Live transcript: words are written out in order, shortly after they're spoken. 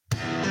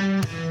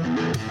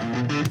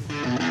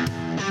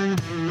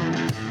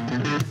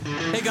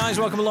guys,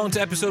 welcome along to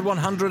episode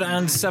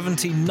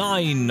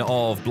 179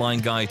 of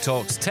Blind Guy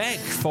Talks Tech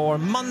for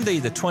Monday,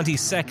 the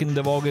 22nd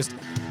of August,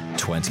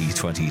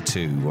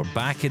 2022. We're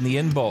back in the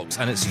inbox,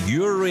 and it's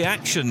your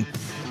reaction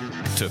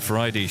to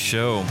Friday's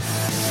show.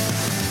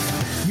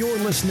 You're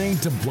listening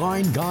to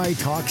Blind Guy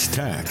Talks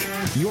Tech,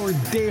 your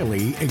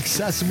daily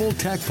accessible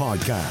tech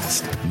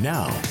podcast.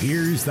 Now,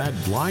 here's that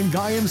blind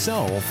guy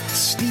himself,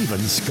 Stephen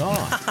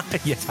Scott.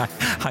 Yes,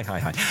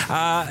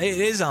 hi. It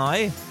is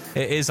I.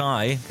 It is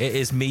I. It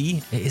is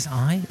me. It is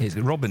I.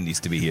 Robin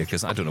needs to be here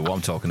because I don't know what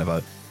I'm talking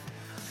about.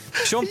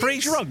 Sean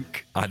Priest.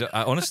 Drunk?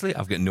 Honestly,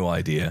 I've got no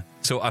idea.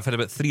 So I've had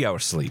about 3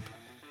 hours sleep.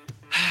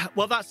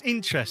 Well, that's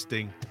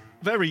interesting.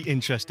 Very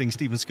interesting,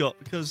 Stephen Scott,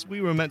 because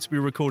we were meant to be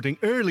recording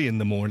early in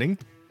the morning.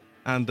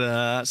 And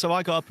so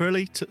I got up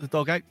early, took the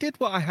dog out, did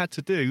what I had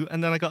to do,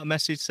 and then I got a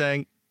message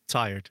saying,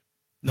 tired.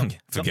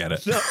 Forget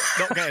it.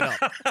 Not getting up.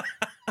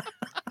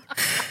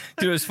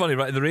 You know, it's funny,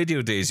 right? In the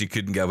radio days, you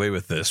couldn't get away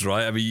with this,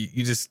 right? I mean,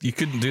 you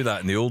couldn't do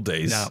that in the old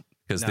days.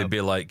 Because they'd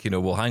be like,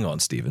 well, hang on,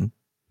 Stephen,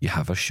 you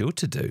have a show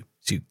to do.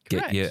 So you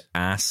get your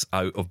ass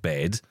out of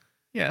bed.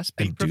 Yes,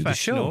 be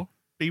professional.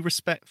 Be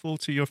respectful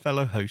to your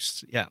fellow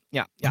hosts. Yeah,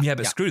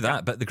 but screw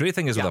that. But the great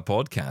thing is with a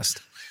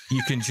podcast,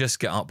 you can just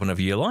get up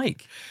whenever you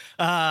like.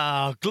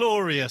 Ah,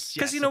 glorious.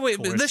 Because,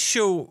 this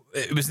show,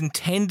 it was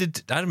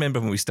intended, I remember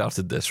when we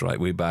started this, right,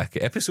 way back,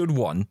 episode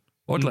 1,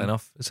 oddly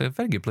enough, it's a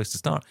very good place to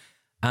start.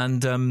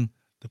 And the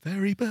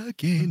very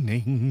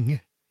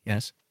beginning.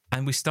 Yes.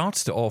 And we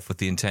started it off with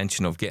the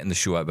intention of getting the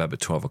show out by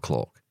about 12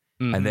 o'clock.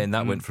 And then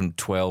that went from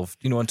 12,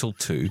 until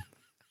 2.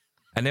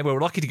 And then we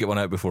were lucky to get one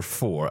out before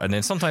 4. And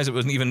then sometimes it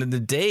wasn't even in the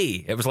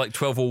day. It was like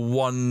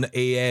 12:01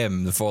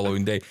 a.m. the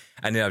following day.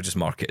 And then I would just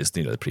mark it as,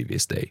 the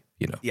previous day.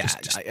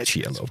 Just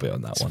cheat a little bit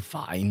on that one.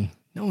 Fine.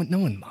 No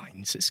one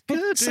minds. It's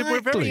good. Exactly.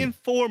 We're very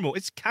informal.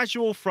 It's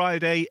casual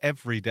Friday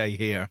every day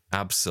here.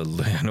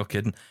 Absolutely. No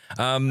kidding.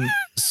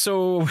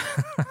 So,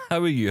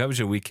 how are you? How was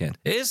your weekend?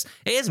 It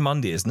is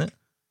Monday, isn't it?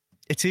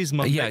 It is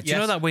Monday. Yeah, do you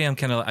know that way I'm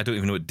kind of, I don't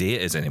even know what day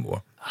it is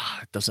anymore.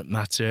 It doesn't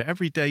matter.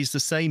 Every day's the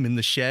same in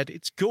the shed.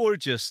 It's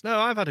gorgeous. No,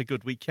 I've had a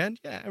good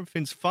weekend. Yeah,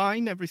 everything's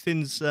fine.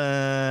 Everything's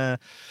in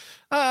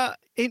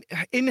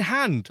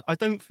hand. I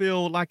don't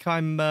feel like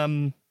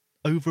I'm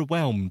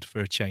overwhelmed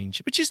for a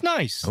change, which is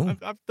nice. Oh.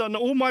 I've done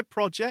all my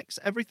projects.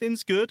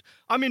 Everything's good.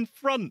 I'm in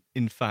front,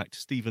 in fact,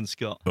 Stephen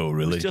Scott. Oh,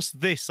 really? It's just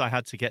this I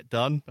had to get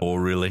done. Oh,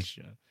 really?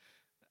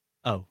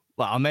 Oh,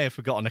 well, I may have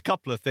forgotten a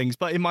couple of things,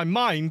 but in my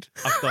mind,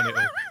 I've done it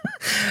all.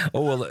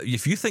 Oh, well,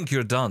 if you think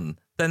you're done,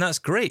 then that's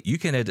great. You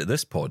can edit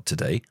this pod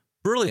today.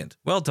 Brilliant.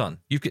 Well done.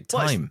 You've got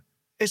time. Well,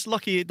 it's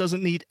lucky it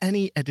doesn't need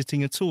any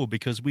editing at all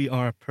because we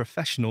are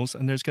professionals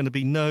and there's going to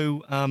be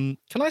no,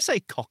 can I say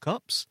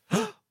cock-ups?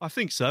 I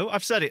think so.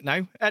 I've said it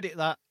now. Edit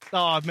that.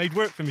 Oh, I've made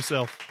work for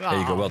myself. There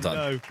you go. Well done.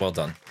 No. Well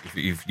done.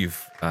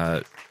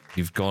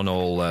 You've gone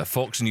all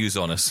Fox News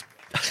on us.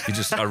 You're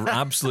just an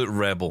absolute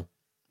rebel.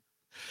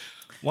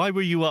 Why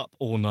were you up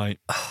all night?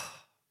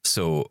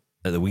 So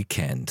at the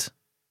weekend,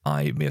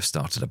 I may have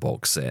started a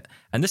box set,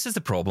 and this is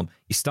the problem.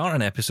 You start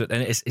an episode,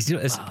 and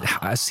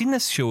I've seen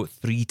this show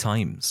 3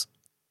 times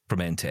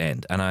from end to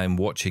end, and I'm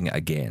watching it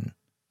again.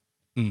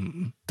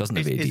 Doesn't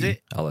have AD,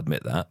 I'll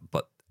admit that,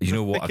 but you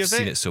know what? I've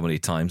seen it so many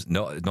times.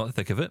 Not the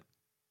thick of it.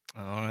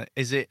 All right.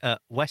 Is it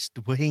West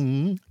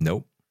Wing?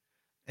 Nope.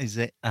 Is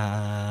it?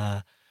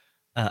 I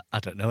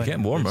don't know. You're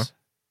getting warmer.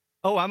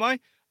 Oh, am I?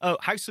 Oh,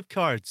 House of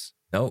Cards.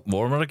 No,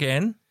 warmer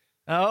again.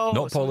 Oh,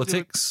 not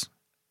politics.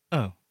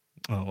 Oh,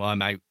 well,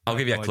 I'm out. I'll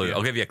give you a clue. Idea.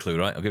 I'll give you a clue,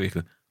 right? I'll give you a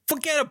clue.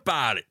 Forget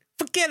about it.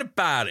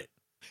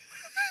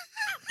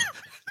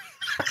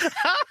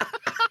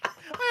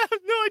 I have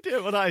no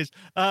idea what that is.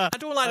 I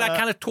don't like that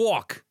kind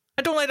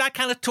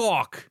of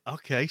talk.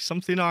 Okay,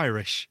 something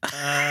Irish.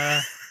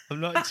 I'm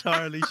not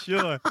entirely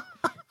sure.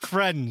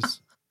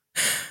 Friends.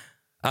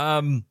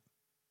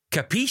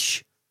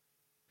 Capiche?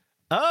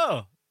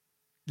 Oh.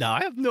 No,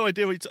 I have no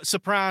idea what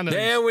Sopranos.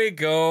 There we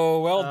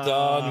go. Well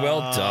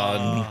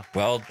done.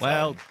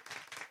 Well,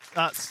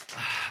 that's...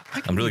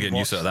 I'm really getting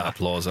used to that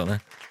applause, aren't I?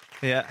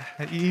 Yeah,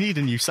 you need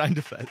a new sound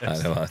effect.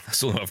 I know,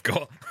 that's all I've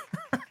got.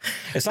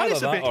 It's a that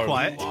bit or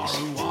quiet.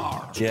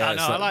 Yeah,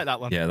 I like that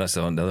one. Yeah, that's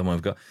the other one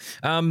I've got.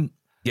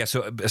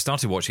 So I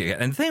started watching it,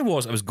 and the thing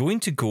was, I was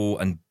going to go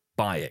and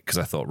buy it because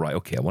I thought, right,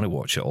 okay, I want to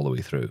watch it all the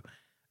way through.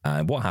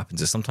 And what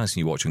happens is sometimes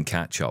when you watch on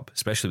catch up,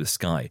 especially with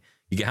Sky,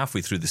 you get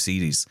halfway through the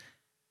series,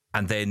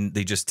 and then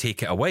they just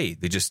take it away.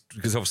 Because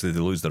obviously they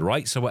lose the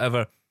rights or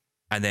whatever,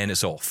 and then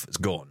it's off, it's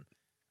gone.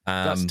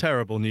 That's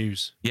terrible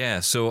news. Yeah,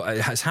 so it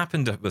has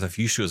happened with a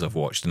few shows I've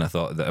watched, and I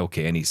thought that,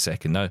 okay, I need a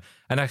second now.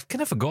 And I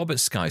kind of forgot about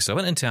Sky, so I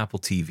went into Apple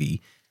TV,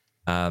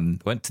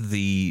 went to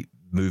the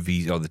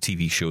movies or the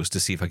TV shows to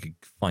see if I could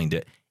find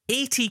it.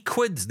 80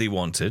 quid they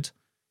wanted.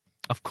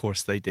 Of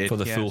course they did. For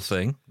the full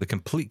thing, the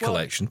complete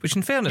collection, which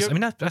in fairness, I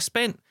mean, I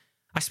spent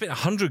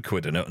 100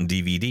 quid on it on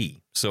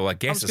DVD, so I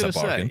guess it's a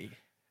bargain.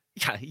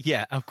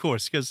 Yeah, of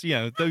course, because,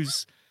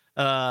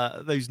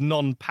 those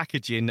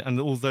non-packaging and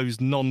all those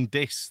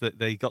non-discs that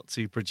they got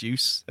to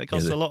produce, it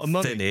costs a lot of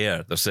money. Thin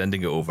air, they're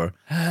sending it over.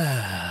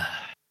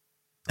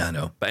 I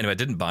know. But anyway, I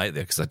didn't buy it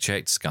there because I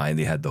checked Sky and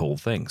they had the whole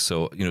thing.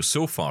 So,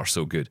 so far,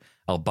 so good.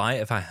 I'll buy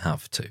it if I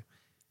have to.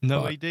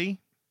 No But- AD?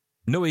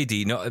 No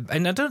AD, no,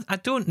 and I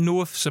don't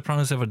know if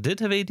Sopranos ever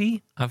did have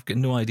AD. I've got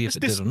no idea It's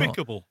if it did or not.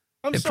 despicable.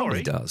 I'm It sorry.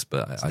 probably does,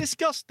 but It's I,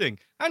 disgusting.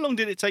 How long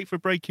did it take for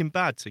Breaking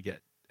Bad to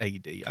get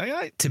AD?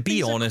 to be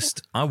these are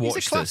honest, I these are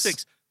watched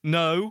classics. this.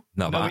 No,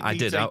 But it I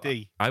needs did.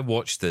 AD. I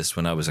watched this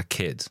when I was a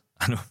kid.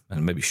 I know,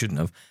 and maybe shouldn't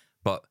have,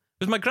 but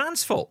it was my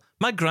grand's fault.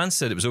 My gran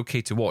said it was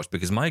okay to watch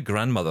because my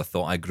grandmother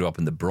thought I grew up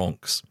in the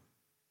Bronx.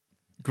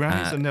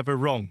 Grannies are never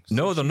wrong. So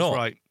No, they're she's not.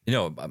 Right.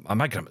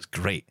 My grandma's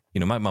great.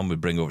 My mum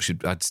would bring over.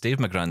 I'd stay with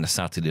my gran on a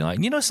Saturday night.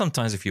 And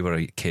sometimes if you were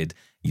a kid,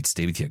 you'd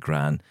stay with your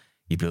gran.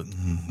 You'd be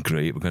like,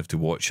 great, we're going to have to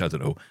watch, I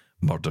don't know,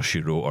 Murder,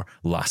 She Wrote or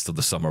Last of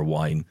the Summer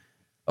Wine.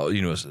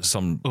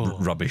 Some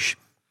rubbish.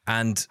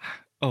 And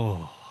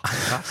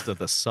Last of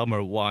the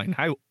Summer Wine.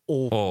 How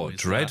awful is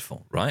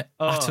dreadful, right?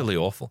 Utterly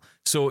awful.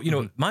 So,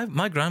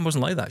 my gran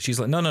wasn't like that. She's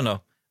like,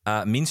 no.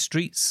 Mean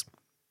Streets,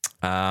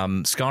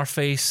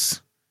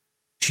 Scarface.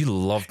 She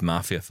loved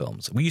mafia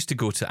films. We used to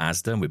go to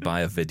Asda and we'd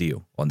buy a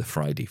video on the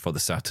Friday for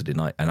the Saturday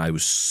night, and I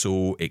was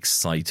so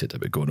excited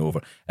about going over.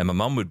 And my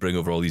mum would bring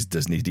over all these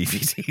Disney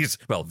DVDs,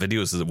 well,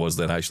 videos as it was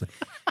then, actually.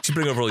 She'd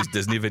bring over all these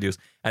Disney videos,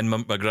 and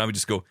my gran would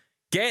just go,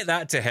 get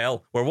that to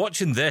hell, we're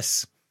watching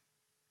this.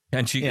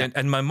 And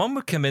and my mum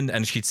would come in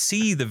and she'd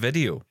see the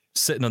video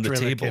sitting on the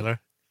Thriller table. killer.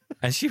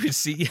 And she would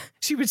see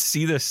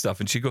this stuff,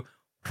 and she'd go,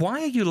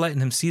 why are you letting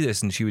him see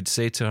this? And she would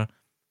say to her,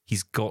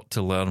 he's got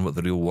to learn what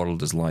the real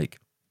world is like.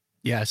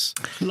 Yes,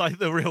 like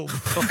the real.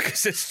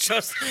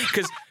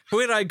 Because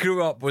where I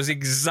grew up was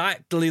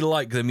exactly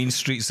like the mean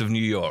streets of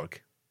New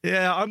York.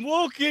 Yeah, I'm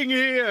walking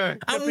here.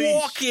 I'm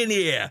walking.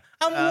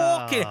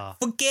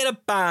 Forget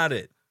about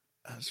it.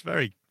 That's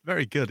very,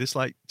 very good. It's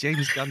like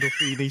James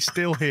Gandolfini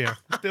still here,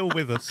 still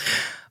with us.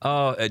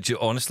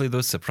 Honestly,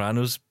 though,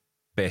 Sopranos,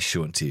 best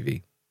show on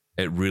TV.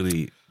 It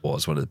really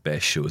was one of the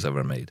best shows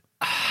ever made.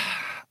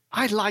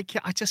 I like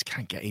it. I just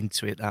can't get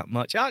into it that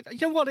much. You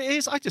know what it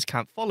is? I just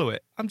can't follow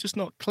it. I'm just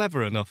not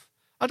clever enough.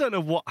 I don't know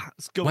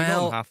what's going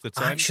on half the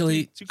time.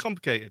 Actually, it's too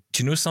complicated.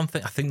 Do you know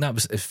something? I think that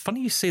was... It's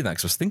funny you say that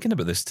because I was thinking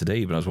about this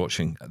today when I was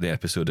watching the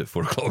episode at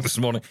 4 o'clock this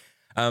morning.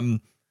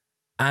 And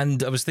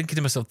I was thinking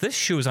to myself, this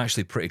show is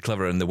actually pretty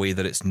clever in the way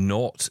that it's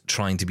not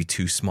trying to be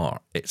too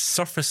smart. It's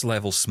surface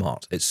level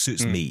smart. It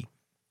suits me.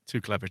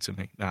 Too clever to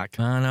me. No, I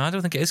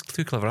don't think it is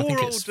too clever. I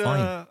think it's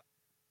fine.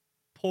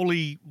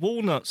 Paulie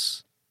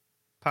Walnuts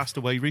passed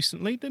away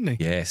recently, didn't he?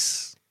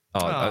 Yes.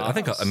 I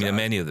think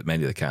many of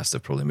the cast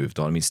have probably moved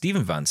on. I mean,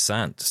 Stephen Van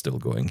Sant is still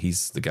going.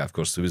 He's the guy, of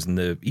course, who was in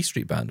the E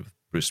Street Band with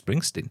Bruce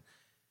Springsteen.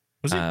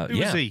 Was he? Who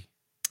was he?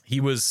 He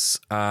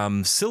was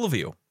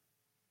Silvio.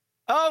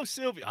 Oh,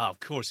 Silvio. Oh, of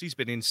course. He's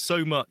been in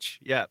so much.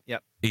 Yeah.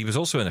 He was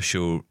also in a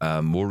show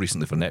more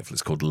recently for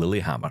Netflix called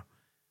Lilyhammer,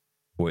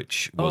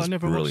 which was I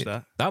never brilliant.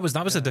 watched that.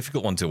 That was a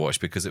difficult one to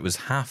watch because it was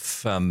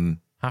half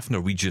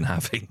Norwegian,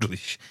 half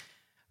English.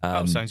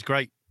 Sounds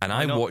great. And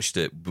I watched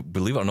it,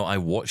 believe it or not, I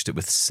watched it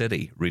with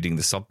Siri reading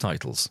the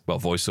subtitles. Well,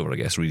 voiceover, I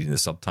guess, reading the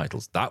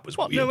subtitles. That was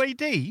weird. No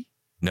AD?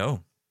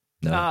 No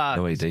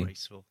AD.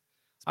 Disgraceful.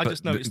 I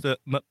just noticed that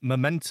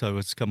Memento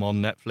has come on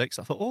Netflix.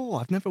 I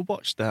thought, I've never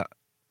watched that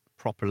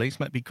properly. This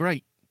might be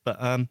great.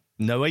 But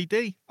no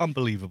AD.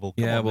 Unbelievable.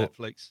 Come on,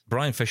 Netflix.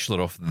 Brian Fischler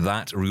off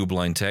That Real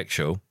Blind Tech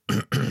Show.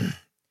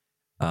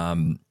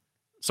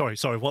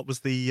 Sorry. What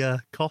was the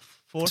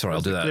cough for? Sorry,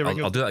 I'll do that.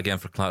 I'll do that again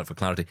for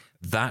clarity.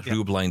 That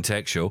Real Blind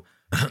Tech Show.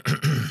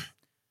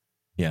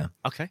 Yeah.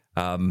 Okay.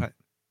 Right.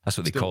 That's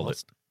what they call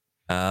it.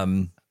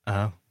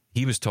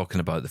 He was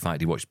talking about the fact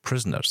he watched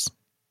Prisoners.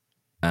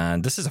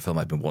 And this is a film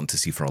I've been wanting to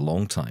see for a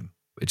long time.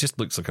 It just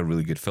looks like a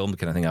really good film, the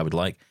kind of thing I would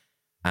like.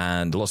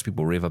 And lots of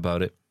people rave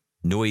about it.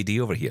 No AD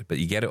over here, but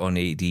you get it on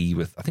AD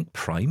with, I think,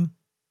 Prime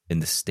in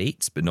the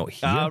States, but not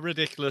here.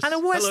 Ridiculous.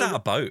 And what is that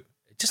about?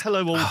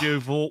 Hello, Audio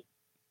Vault.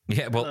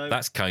 Yeah, well,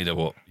 that's kind of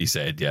what he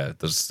said. Yeah,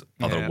 there's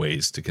other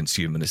ways to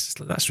consume, and it's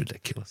just like, that's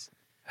ridiculous.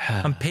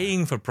 I'm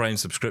paying for Prime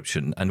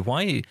subscription, and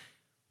why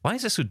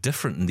is it so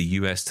different in the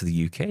US to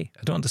the UK?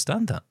 I don't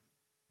understand that.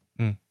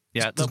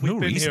 Yeah, we've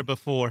been here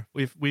before.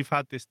 We've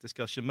had this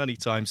discussion many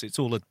times. It's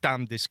all a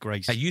damn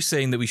disgrace. Are you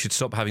saying that we should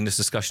stop having this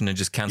discussion and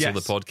just cancel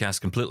the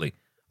podcast completely?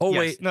 Oh,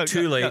 wait,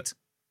 too late.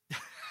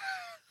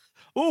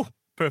 Oh,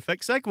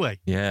 perfect segue.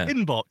 Yeah.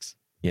 Inbox.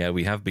 Yeah,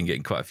 we have been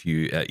getting quite a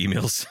few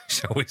emails,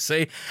 shall we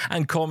say,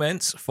 and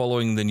comments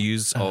following the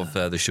news of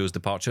the show's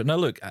departure. Now,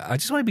 look, I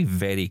just want to be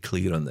very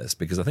clear on this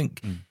because I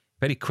think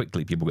very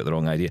quickly people get the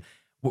wrong idea.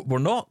 We're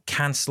not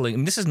cancelling. I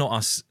mean, this is not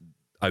us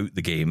out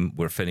the game.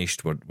 We're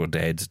finished. We're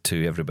dead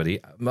to everybody,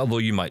 although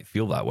you might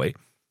feel that way.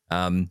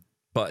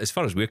 But as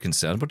far as we're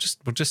concerned,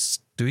 we're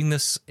just doing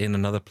this in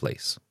another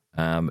place.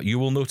 You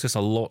will notice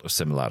a lot of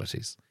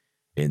similarities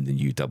in the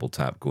new Double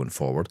Tap going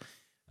forward.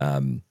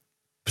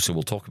 So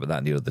we'll talk about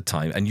that near the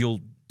time. And I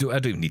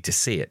don't even need to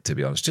say it, to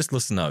be honest. Just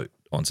listen out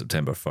on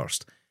September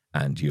 1st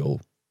and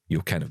you'll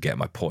kind of get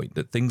my point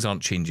that things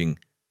aren't changing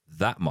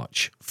that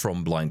much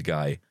from Blind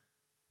Guy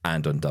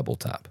and on Double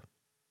Tap.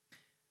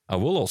 I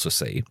will also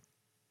say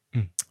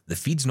the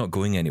feed's not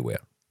going anywhere.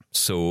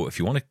 So if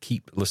you want to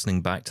keep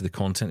listening back to the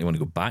content, you want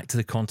to go back to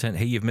the content,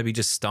 hey, you've maybe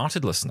just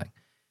started listening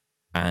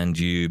and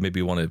you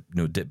maybe want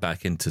to dip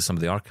back into some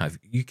of the archive,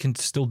 you can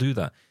still do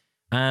that.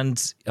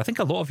 And I think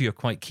a lot of you are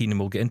quite keen, and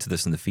we'll get into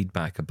this in the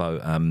feedback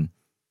about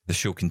the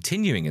show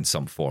continuing in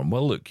some form.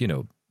 Well, look,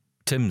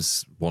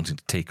 Tim's wanting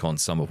to take on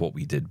some of what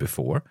we did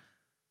before,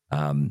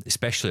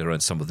 especially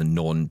around some of the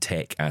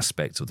non-tech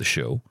aspects of the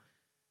show,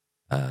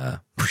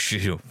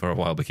 which for a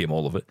while became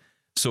all of it.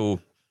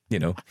 So,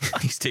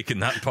 he's taken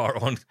that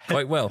part on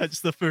quite well.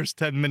 That's the first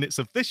 10 minutes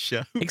of this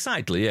show.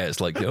 Exactly, yeah.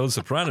 It's like the old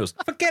Sopranos.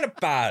 Forget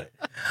about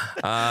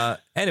it.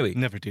 Anyway.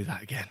 Never do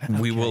that again.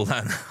 We will.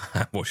 I'm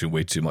watching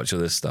way too much of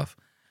this stuff.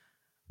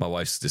 My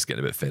wife's just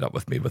getting a bit fed up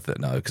with me with it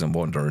now because I'm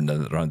wandering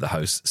around the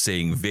house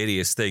saying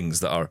various things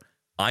that are,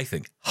 I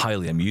think,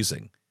 highly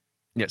amusing.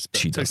 Yes,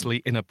 but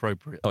totally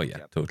inappropriate. Oh,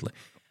 yeah, totally.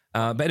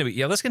 But anyway,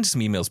 let's get into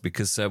some emails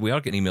because we are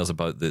getting emails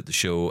about the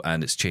show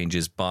and its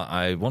changes. But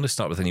I want to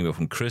start with an email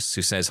from Chris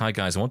who says, "Hi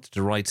guys, I wanted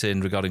to write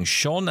in regarding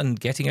Sean and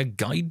getting a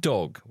guide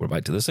dog." We're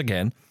back to this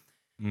again.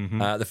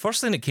 Mm-hmm. The first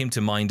thing that came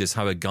to mind is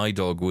how a guide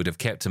dog would have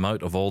kept him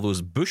out of all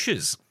those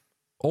bushes,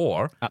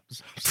 or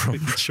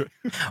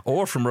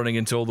from running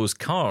into all those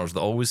cars that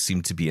always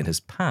seemed to be in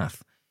his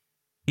path.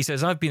 He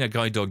says, "I've been a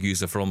guide dog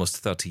user for almost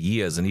 30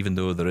 years, and even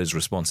though there is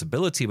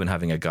responsibility when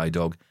having a guide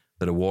dog,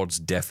 the rewards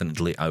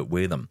definitely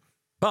outweigh them.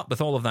 But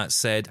with all of that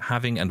said,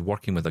 having and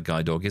working with a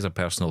guide dog is a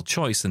personal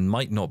choice and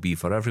might not be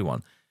for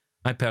everyone.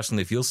 I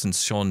personally feel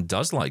since Sean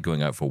does like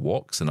going out for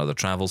walks and other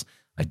travels,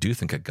 I do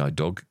think a guide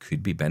dog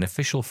could be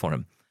beneficial for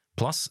him.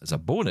 Plus, as a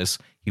bonus,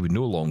 he would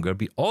no longer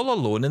be all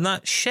alone in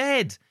that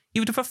shed. He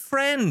would have a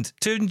friend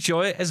to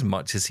enjoy it as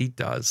much as he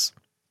does."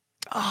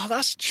 Oh,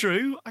 that's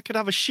true. I could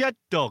have a shed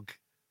dog.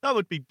 That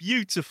would be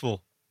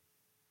beautiful.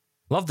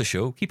 Love the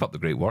show. Keep up the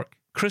great work.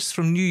 Chris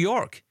from New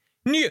York.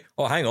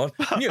 Hang on.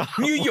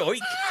 New York.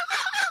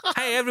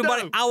 Hey,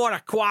 everybody, no. I want a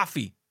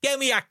coffee. Get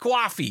me a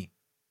coffee.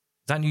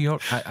 Is that New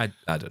York? I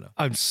don't know.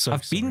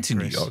 I've been to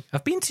New York.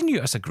 I've been to New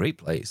York. It's a great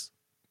place.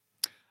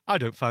 I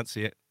don't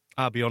fancy it.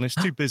 I'll be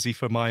honest. Too busy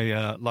for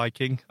my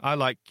liking. I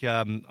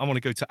want to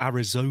go to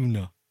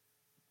Arizona.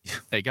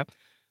 There you go.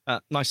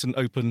 Nice and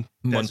open.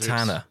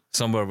 Montana. Deserts.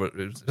 Somewhere where,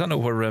 I don't know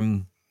where,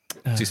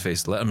 what's his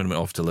face? Letterman went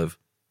off to live.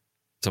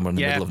 Somewhere in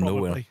the middle of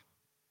nowhere.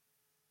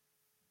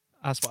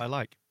 That's what I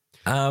like.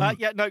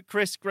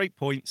 Chris, great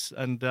points.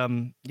 And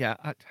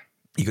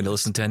you going to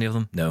listen to any of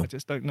them? No. I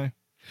just don't know.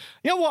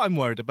 What I'm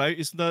worried about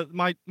is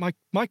my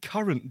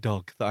current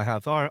dog that I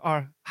have,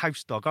 our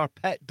house dog, our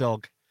pet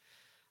dog.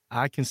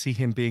 I can see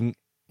him being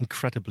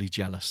incredibly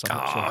jealous. I'm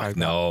not sure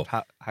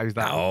how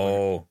that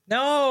No,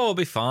 it'll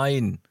be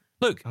fine.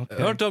 Look,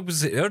 okay. Our dog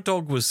was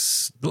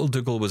little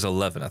Dougal was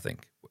 11, I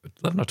think.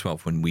 11 or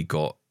 12 when we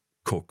got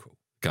Coco,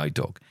 guide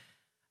dog.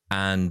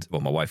 And,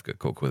 my wife got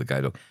Coco, the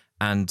guide dog.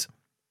 And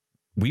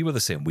we were the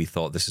same. We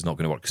thought this is not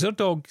going to work because our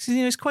dog,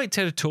 he's quite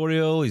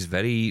territorial. He's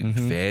very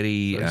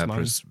protective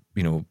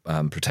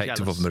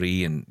jealous of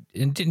Marie and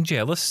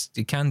jealous.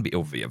 He can be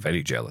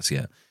very jealous,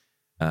 yeah.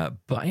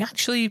 But I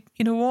actually,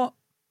 you know what?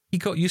 He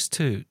got used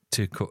to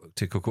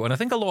Coco, and I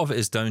think a lot of it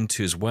is down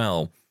to as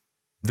well.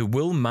 They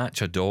will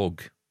match a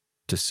dog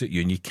to suit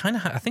you, and you kind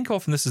of. I think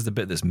often this is the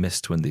bit that's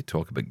missed when they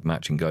talk about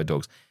matching guide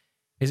dogs.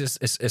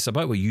 It's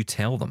about what you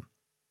tell them.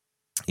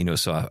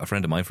 So a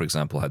friend of mine, for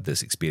example, had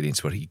this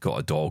experience where he got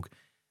a dog,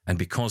 and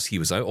because he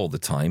was out all the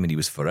time and he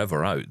was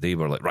forever out, they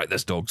were like, right,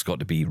 this dog's got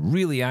to be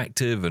really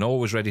active and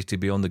always ready to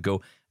be on the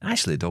go. And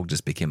actually, the dog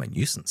just became a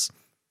nuisance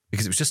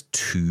because it was just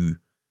too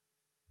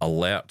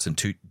alert and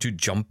too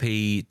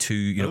jumpy,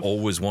 too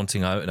always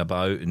wanting out and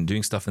about and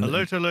doing stuff.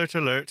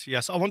 Alert!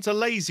 Yes, I want a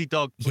lazy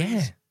dog, please.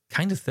 Yeah,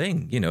 kind of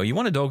thing. You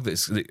want a dog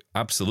that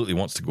absolutely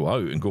wants to go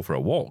out and go for a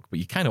walk, but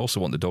you kind of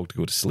also want the dog to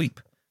go to sleep.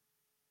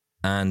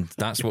 And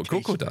that's what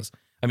Coco does.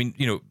 I mean,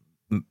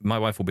 my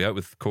wife will be out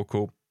with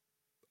Coco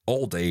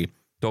all day.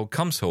 Dog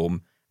comes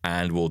home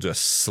and will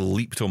just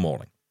sleep till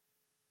morning.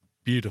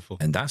 Beautiful.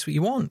 And that's what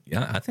you want.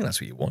 Yeah, I think that's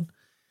what you want.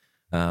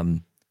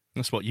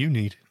 That's what you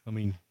need. I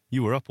mean,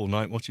 you were up all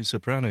night watching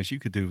Sopranos. You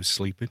could do with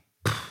sleeping.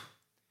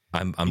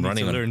 I'm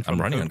running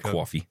on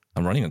coffee.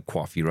 I'm running on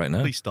coffee right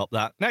now. Please stop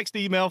that. Next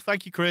email.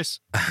 Thank you, Chris.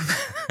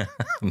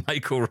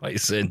 Michael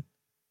writes in.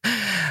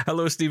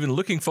 Hello, Stephen.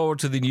 Looking forward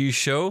to the new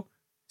show.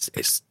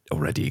 It's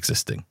already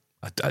existing.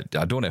 I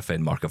don't want to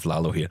offend Mark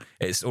Aflalo here.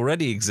 It's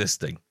already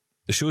existing.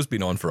 The show's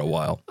been on for a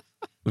while.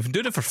 We've been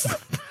doing it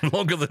for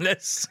longer than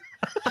this.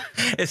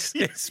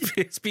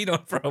 It's been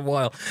on for a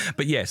while.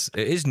 But yes,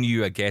 it is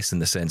new, I guess, in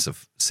the sense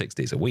of 6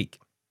 days a week.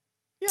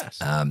 Yes.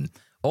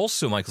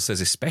 Also, Michael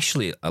says,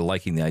 especially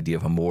liking the idea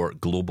of a more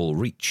global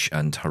reach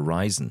and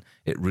horizon.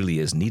 It really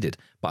is needed.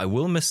 But I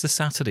will miss the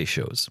Saturday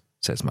shows,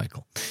 says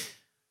Michael.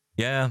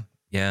 Yeah.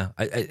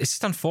 It's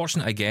just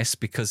unfortunate, I guess,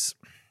 because,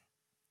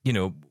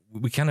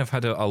 we kind of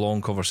had a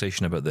long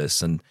conversation about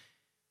this, and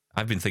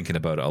I've been thinking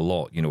about it a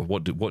lot.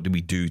 What do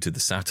we do to the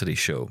Saturday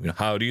show?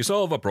 How do you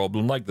solve a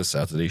problem like the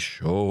Saturday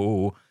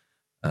show?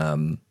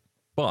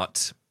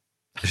 But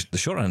the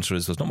short answer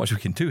is there's not much we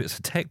can do. It's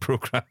a tech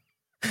program.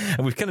 And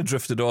And we've kind of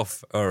drifted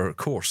off our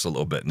course a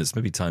little bit, and it's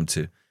maybe time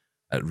to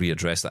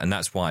readdress that. And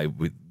that's why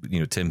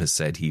Tim has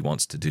said he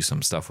wants to do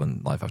some stuff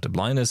on Life After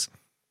Blindness,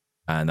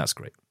 and that's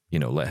great.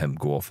 Let him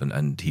go off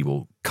and he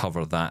will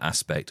cover that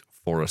aspect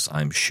for us,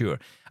 I'm sure.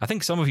 I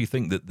think some of you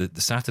think that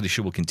the Saturday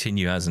show will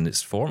continue as in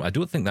its form. I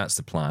don't think that's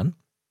the plan.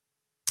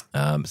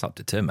 It's up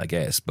to Tim, I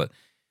guess, but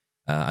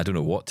I don't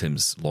know what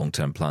Tim's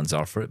long-term plans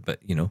are for it, but,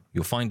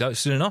 you'll find out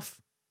soon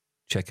enough.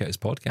 Check out his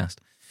podcast.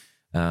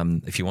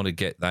 If you want to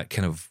get that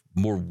kind of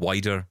more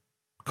wider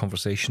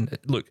conversation.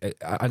 Look,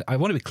 I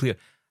want to be clear.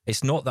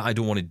 It's not that I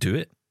don't want to do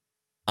it.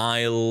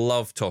 I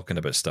love talking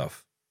about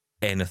stuff.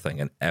 Anything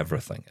and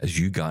everything, as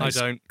you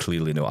guys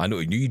clearly know. I know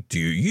you do.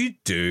 You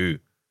do.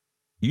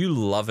 You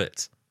love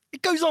it.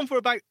 It goes on for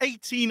about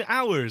 18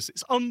 hours.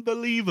 It's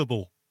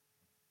unbelievable.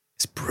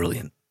 It's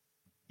brilliant.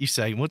 You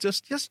say, well,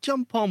 just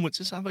jump on. We'll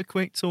just have a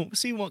quick talk. We'll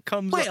see what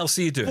comes What up. else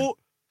are you doing?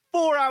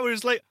 4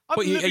 hours later.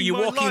 Are you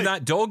walking life.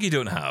 that dog you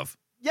don't have?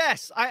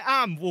 Yes,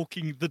 I am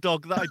walking the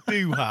dog that I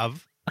do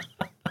have.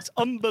 It's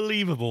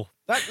unbelievable.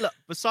 Look,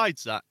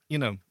 besides that,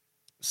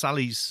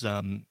 Sally's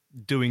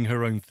doing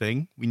her own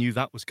thing. We knew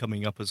that was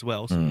coming up as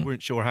well, so we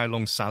weren't sure how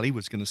long Sally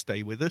was going to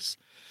stay with us.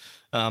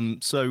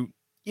 So,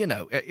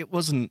 it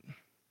wasn't...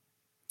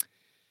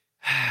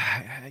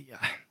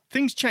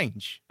 Things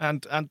change.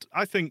 And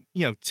I think,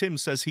 Tim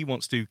says he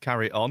wants to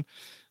carry it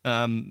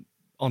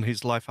on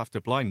his Life After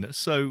Blindness.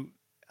 So,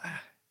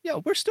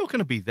 we're still going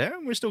to be there,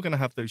 and we're still going to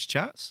have those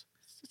chats.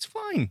 It's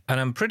fine. And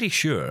I'm pretty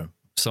sure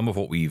some of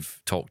what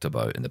we've talked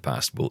about in the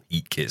past will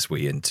eke its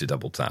way into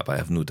Double Tap. I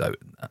have no doubt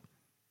in that.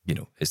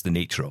 It's the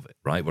nature of it,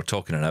 right? We're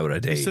talking an hour a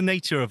day. It's the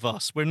nature of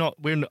us. We're not.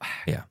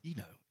 Yeah.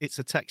 It's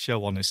a tech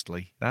show,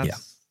 honestly.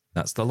 That's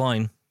the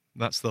line.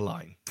 That's the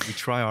line. We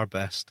try our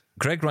best.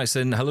 Greg writes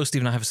in, hello,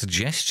 Stephen, I have a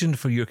suggestion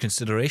for your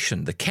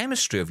consideration. The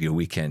chemistry of your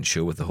weekend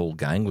show with the whole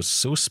gang was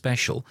so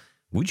special.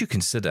 Would you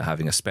consider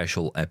having a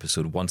special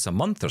episode once a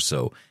month or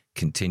so,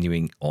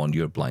 continuing on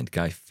your Blind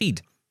Guy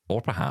feed? Or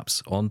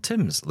perhaps on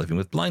Tim's Living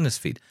with Blindness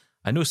feed?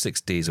 I know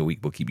 6 days a week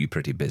will keep you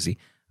pretty busy.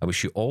 I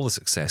wish you all the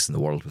success in the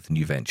world with the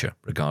new venture.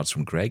 Regards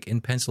from Greg in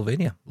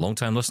Pennsylvania.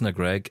 Long-time listener,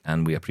 Greg,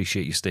 and we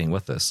appreciate you staying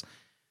with us.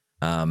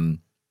 I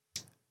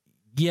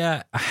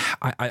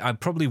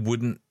probably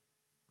wouldn't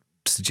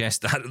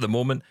suggest that at the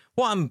moment.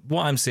 What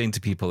I'm saying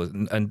to people,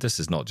 and this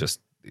is not just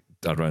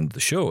around the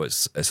show,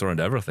 it's around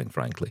everything,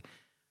 frankly.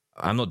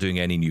 I'm not doing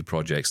any new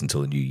projects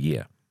until the new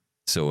year.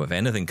 So if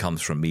anything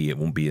comes from me, it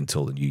won't be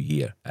until the new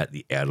year at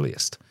the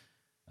earliest,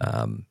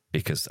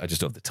 because I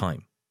just don't have the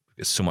time.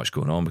 There's so much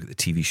going on. We've got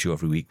the TV show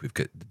every week. We've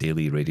got the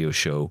daily radio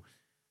show.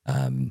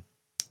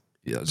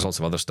 There's lots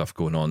of other stuff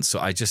going on. So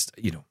I just,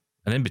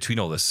 and in between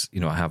all this,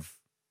 I have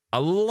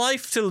a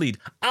life to lead.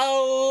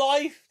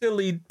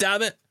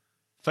 Damn it.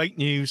 Fake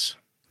news.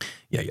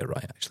 Yeah, you're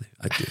right, actually.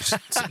 I do just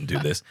sit and do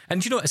this.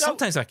 And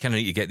sometimes I kind of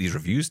need to get these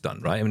reviews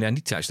done, right? I mean, I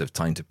need to actually have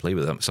time to play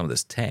with some of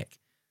this tech.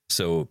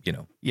 So,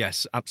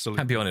 Yes, absolutely.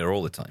 Can't be on here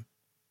all the time.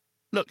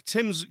 Look,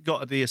 Tim's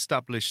got the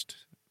established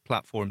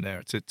platform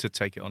there to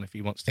take it on if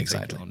he wants to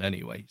take it on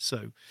anyway.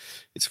 So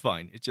it's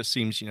fine. It just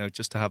seems,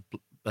 just to have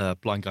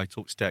Blind Guy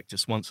Talks Tech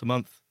just once a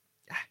month.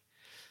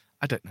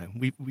 I don't know.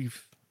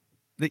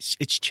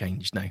 It's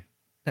changed now.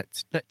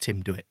 Let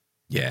Tim do it.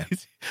 Yeah.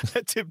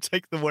 Let Tim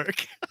take the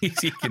work. He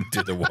can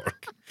do the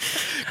work.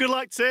 Good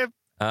luck, Tim.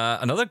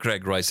 Another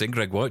Greg writes in,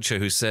 Greg Watcher,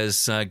 who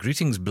says,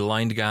 greetings,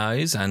 blind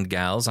guys and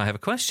gals. I have a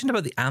question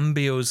about the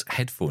Ambios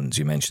headphones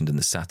you mentioned in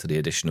the Saturday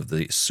edition of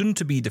the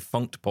soon-to-be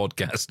defunct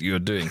podcast you're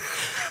doing.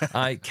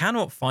 I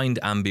cannot find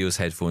Ambios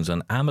headphones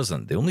on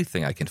Amazon. The only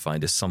thing I can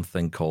find is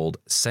something called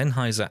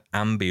Sennheiser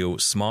Ambio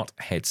Smart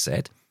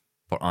Headset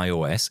for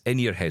iOS,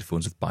 in-ear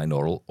headphones with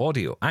binaural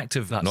audio,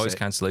 active noise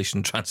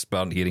cancellation,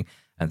 transparent hearing,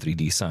 and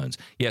 3D sounds.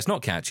 Yeah, it's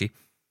not catchy.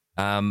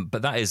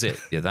 But that is it.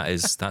 Yeah,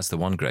 that's the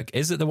one, Greg.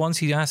 Is it the ones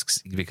he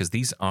asks? Because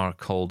these are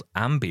called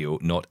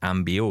Ambio, not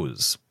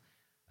Ambios.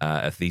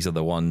 If these are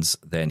the ones,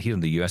 then here in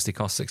the US they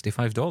cost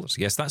 $65.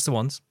 Yes, that's the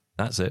ones.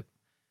 That's it.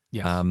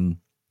 Yes. I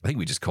think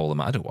we just call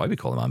them. I don't know why we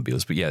call them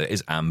Ambios, but yeah, it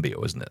is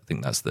Ambio, isn't it? I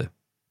think that's the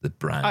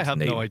brand. I have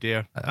name. no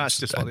idea. That's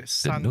just what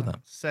it's. Didn't know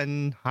that.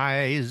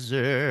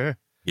 Sennheiser.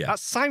 Yeah,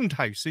 that's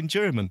Soundhouse in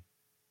German.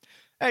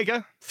 There you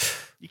go.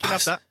 You can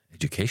have that.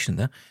 Education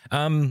there.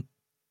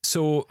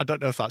 So I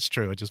don't know if that's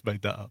true. I just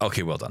made that up.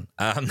 Okay, well done.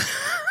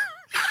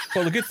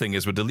 Well, the good thing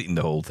is we're deleting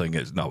the whole thing.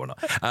 No, we're not.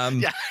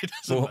 Yeah, it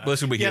doesn't matter.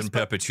 This will be here in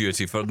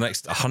perpetuity for the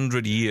next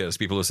 100 years.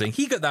 People are saying,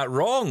 he got that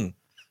wrong.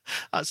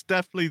 That's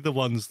definitely the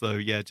ones, though.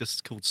 Yeah,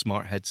 just called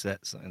smart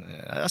headsets.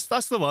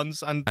 That's the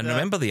ones. And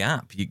remember the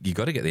app. You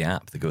got to get the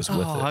app that goes with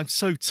it. I'm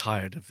so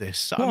tired of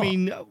this. What? I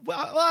mean,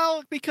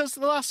 well, because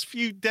the last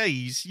few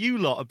days, you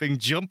lot have been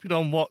jumping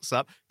on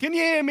WhatsApp. Can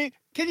you hear me?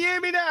 Can you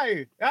hear me now?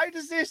 How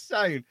does this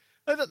sound?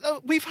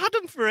 We've had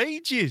them for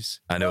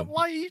ages. I know.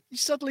 Why you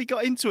suddenly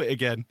got into it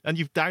again and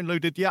you've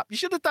downloaded the app? You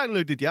should have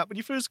downloaded the app when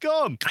you first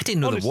got them. I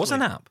didn't know there was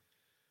an app.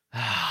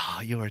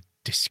 You're a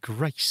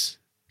disgrace.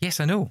 Yes,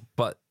 I know.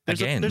 But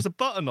there's a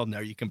button on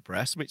there you can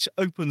press which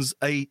opens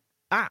a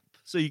app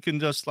So you can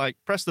just like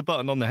press the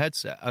button on the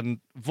headset and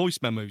voice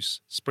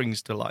memos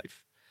springs to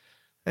life.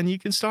 And you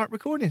can start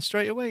recording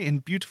straight away in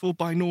beautiful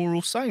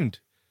binaural sound.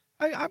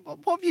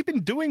 What have you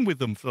been doing with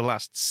them for the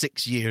last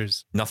 6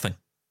 years? Nothing.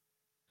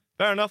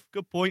 Fair enough.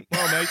 Good point.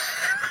 Well, mate.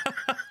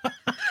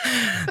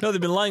 No, they've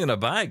been lying in a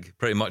bag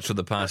pretty much for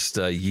the past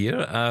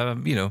year.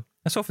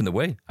 That's often the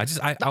way.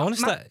 I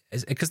honestly,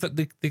 because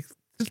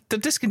they're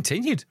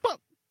discontinued. Well,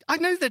 I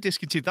know they're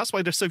discontinued. That's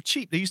why they're so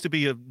cheap. They used to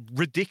be a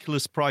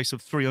ridiculous price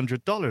of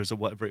 $300 or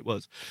whatever it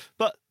was.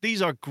 But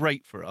these are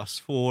great for us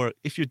for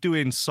if you're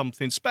doing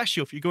something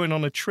special, if you're going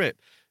on a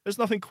trip. There's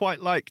nothing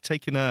quite like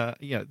taking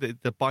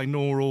the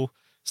binaural.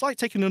 It's like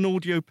taking an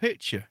audio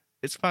picture.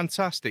 It's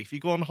fantastic. If you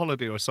go on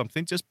holiday or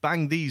something, just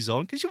bang these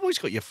on because you've always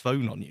got your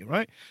phone on you,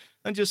 right?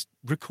 And just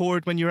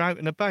record when you're out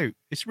and about.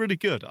 It's really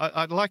good.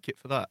 I like it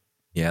for that.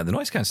 Yeah, the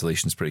noise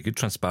cancellation is pretty good.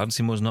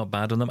 Transparency mode's not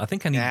bad on them. I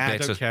think I need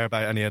better. I don't care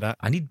about any of that.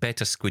 I need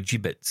better squidgy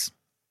bits.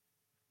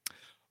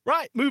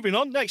 Right, moving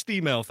on. Next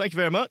email. Thank you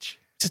very much.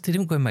 Just they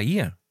don't go in my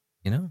ear.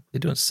 They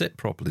don't sit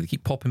properly. They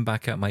keep popping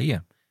back out my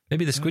ear.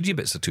 Maybe the squidgy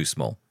bits are too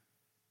small.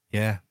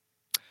 Yeah.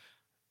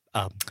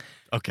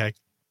 Okay.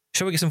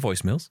 Shall we get some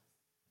voicemails?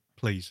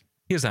 Please.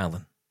 Here's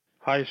Alan.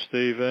 Hi,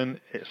 Stephen.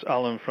 It's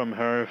Alan from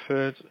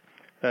Hereford.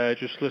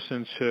 Just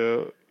listened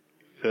to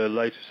the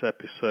latest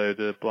episode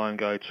of Blind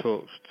Guy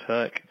Talks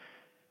Tech.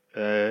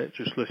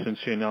 Just listened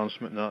to the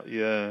announcement that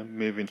you're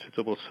moving to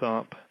Double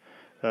Tap.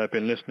 I've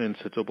been listening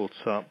to Double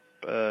Tap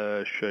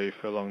show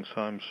for a long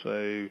time,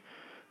 so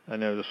I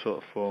know the sort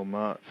of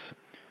format.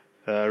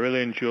 I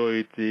really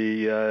enjoyed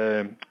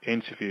the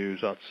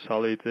interviews that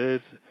Sally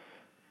did.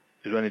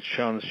 Is there any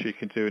chance you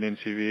can do an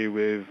interview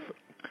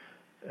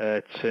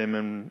with Tim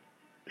and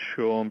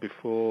Sean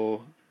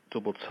before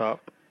Double Tap?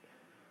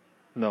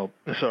 No,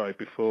 sorry,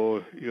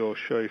 before your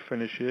show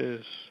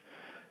finishes.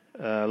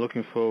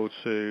 Looking forward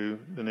to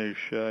the new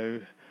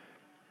show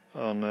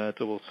on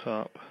Double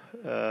Tap.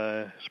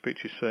 Speak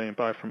to you soon.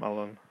 Bye from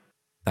Alan.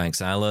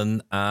 Thanks,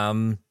 Alan.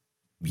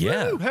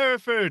 Yeah. Woo,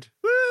 Hereford.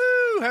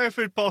 Woo,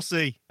 Hereford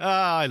posse.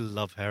 I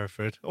love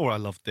Hereford. Or I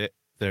loved it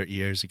 30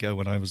 years ago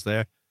when I was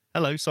there.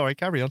 Hello, sorry,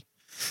 carry on.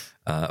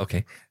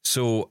 Okay.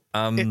 So,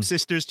 Hip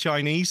Sisters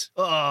Chinese.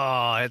 Oh,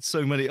 I had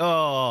so many.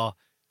 Oh,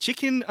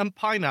 chicken and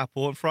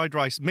pineapple and fried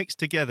rice mixed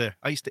together.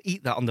 I used to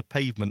eat that on the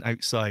pavement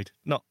outside.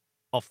 Not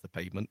off the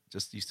pavement,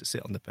 just used to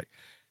sit on the pavement.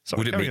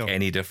 Would it make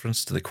any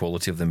difference to the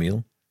quality of the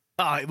meal?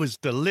 It was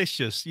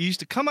delicious. You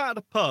used to come out of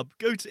the pub,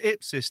 go to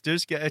Hip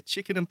Sisters, get a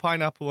chicken and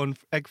pineapple and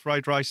egg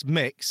fried rice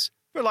mix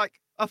for like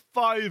a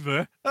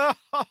 $5.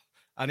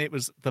 And it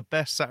was the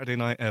best Saturday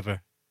night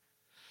ever.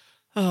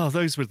 Oh,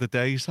 those were the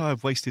days.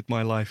 I've wasted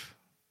my life.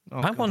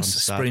 I once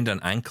sprained an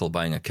ankle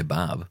buying a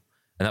kebab,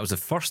 and that was the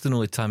first and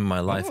only time in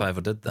my life I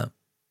ever did that.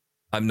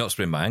 I'm not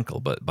sprained my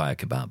ankle, but buy a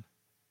kebab.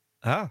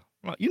 Ah,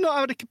 right. You've not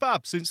had a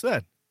kebab since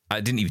then?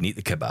 I didn't even eat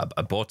the kebab.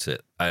 I bought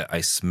it.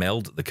 I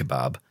smelled the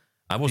kebab.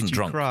 I wasn't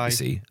drunk, cry? you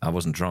see. I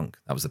wasn't drunk.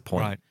 That was the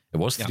point. Right. It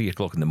was 3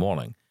 o'clock in the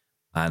morning,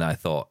 and I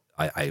thought,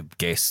 I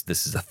guess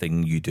this is a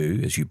thing you do,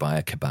 is you buy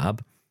a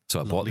kebab.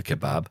 So I bought the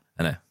kebab,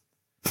 and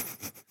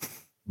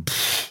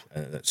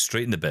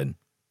straight in the bin.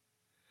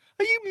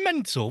 Are you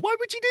mental? Why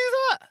would you do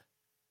that?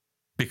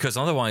 Because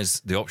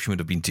otherwise the option would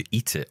have been to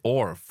eat it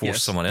or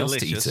force someone else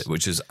delicious. to eat it,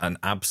 which is an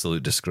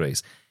absolute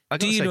disgrace.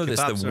 Do you say know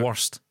that's kebabs the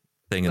worst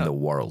thing in the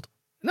world?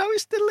 No,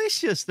 it's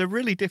delicious. They're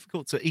really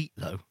difficult to eat,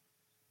 though.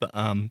 But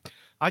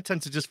I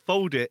tend to just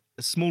fold it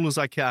as small as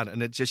I can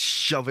and then just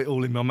shove it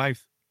all in my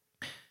mouth.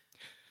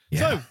 Yeah.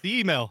 So, the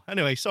email.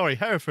 Anyway, sorry,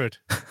 Hereford.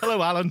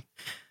 Hello, Alan.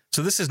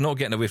 So this is not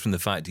getting away from the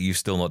fact that you've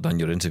still not done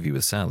your interview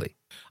with Sally.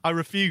 I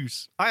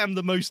refuse. I am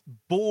the most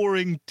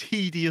boring,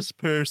 tedious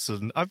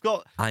person. I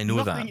know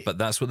nothing... that, but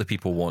that's what the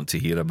people want to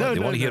hear about. They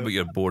want to hear about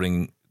your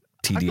boring,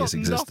 tedious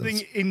existence. I've got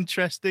nothing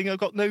interesting. I've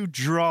got no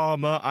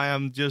drama. I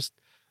am just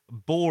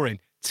boring.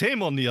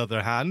 Tim, on the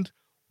other hand,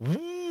 what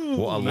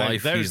a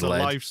life he's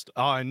led.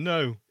 I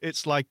know.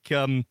 It's like,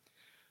 Alec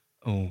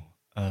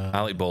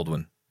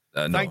Baldwin.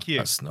 No, thank you.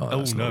 That's not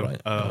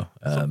right.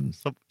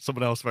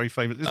 Someone else very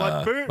famous. It's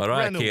like Burt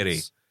Mariah Reynolds.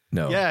 Carey.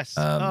 No. Yes.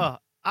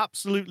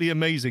 Absolutely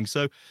amazing.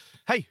 So,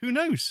 hey, who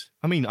knows?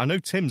 I mean, I know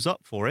Tim's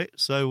up for it.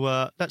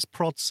 So let's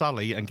prod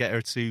Sally and get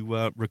her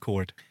to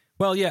record.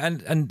 Well, yeah.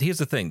 And here's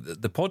the thing.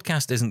 The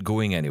podcast isn't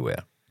going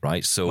anywhere,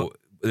 right? So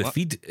the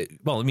feed,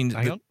 well, I mean.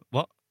 Hang on.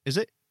 What is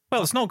it?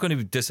 Well, it's not going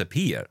to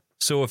disappear.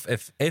 So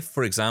if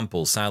for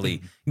example,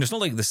 Sally, it's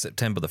not like the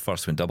September the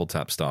 1st when Double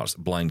Tap starts,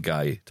 Blind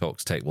Guy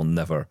Talks Tech will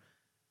never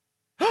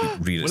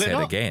rear its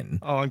head again.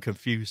 Oh, I'm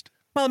confused.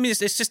 Well, I mean,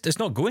 it's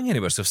not going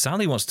anywhere. So if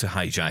Sally wants to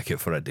hijack it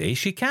for a day,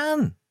 she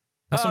can.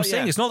 That's what I'm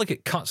saying. It's not like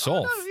it cuts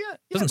off. No,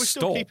 It doesn't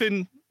stop.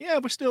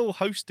 We're still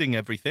hosting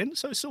everything,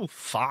 so it's all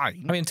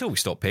fine. I mean, until we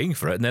stop paying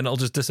for it, and then it'll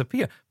just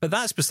disappear. But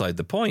that's beside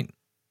the point.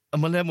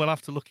 And then we'll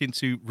have to look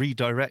into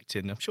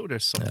redirecting. I'm sure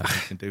there's something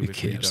we can do with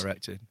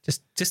redirecting.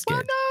 Just just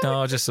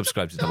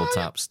subscribe to Double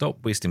Tap.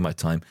 Stop wasting my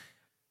time.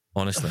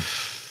 Honestly,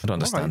 I don't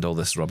understand all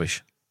this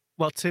rubbish.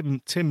 Well,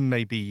 Tim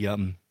may be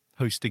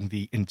hosting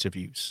the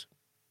interviews.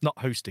 Not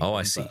hosting. Oh,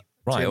 I see.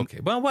 Right, Tim, okay.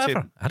 Well,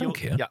 whatever. Tim, I don't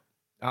care. Yeah.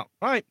 Oh,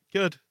 right,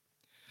 good.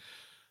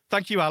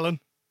 Thank you, Alan.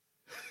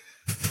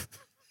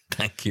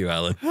 Thank you,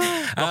 Alan.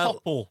 The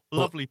Hopple,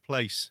 lovely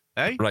place.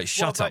 Eh? Right,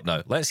 shut up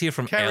now. Let's hear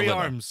from Kerry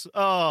Eleanor. Arms.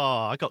 Oh,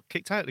 I got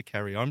kicked out of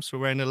Kerry Arms for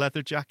wearing a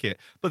leather jacket.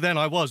 But then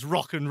I was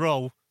rock and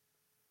roll.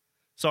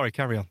 Sorry,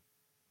 carry on.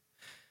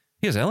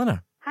 Here's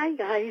Eleanor. Hi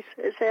guys,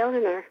 it's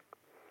Eleanor.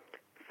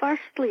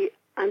 Firstly,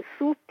 I'm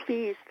so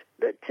pleased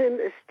that Tim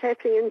is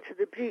stepping into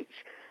the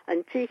breach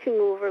and taking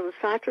over the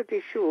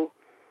Saturday show,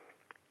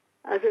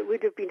 as it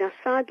would have been a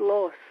sad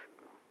loss.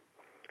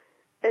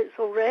 It's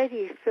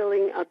already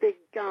filling a big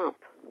gap.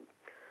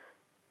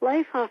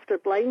 Life After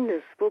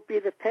Blindness will be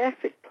the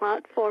perfect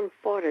platform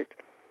for it,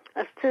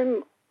 as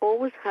Tim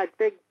always had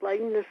big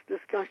blindness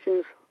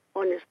discussions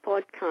on his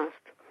podcast.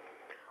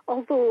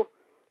 Although,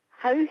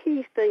 how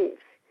he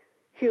thinks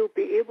he'll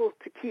be able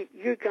to keep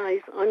you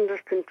guys under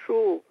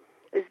control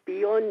is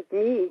beyond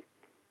me.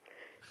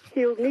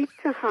 He'll need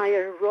to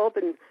hire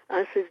Robin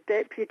as his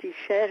deputy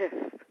sheriff.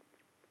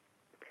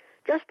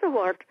 Just a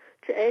word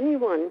to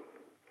anyone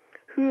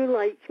who,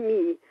 like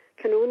me,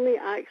 can only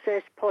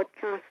access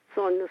podcasts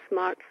on the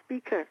smart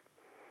speaker.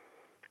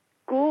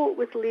 Go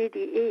with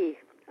Lady A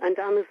and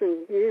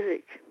Amazon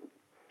Music.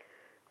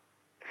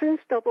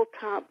 Since Double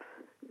Tap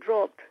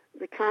dropped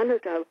the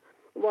Canada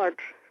word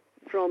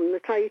from the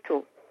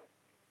title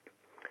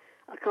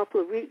a couple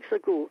of weeks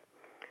ago,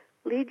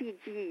 Lady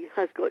G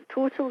has got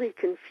totally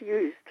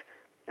confused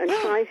and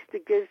tries to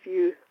give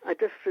you a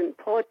different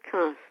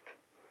podcast.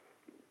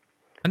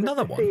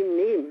 Another with the one? same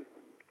name.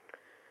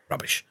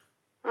 Rubbish.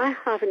 I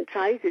haven't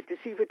tried it to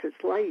see what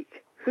it's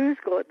like. Who's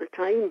got the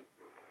time?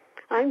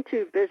 I'm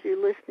too busy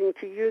listening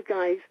to you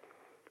guys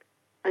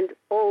and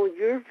all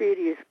your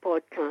various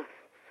podcasts.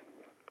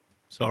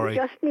 Sorry. We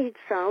just need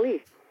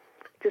Sally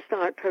to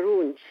start her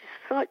own.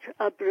 She's such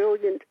a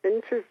brilliant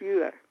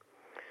interviewer.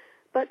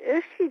 But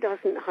if she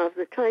doesn't have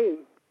the time,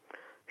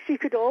 she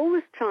could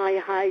always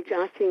try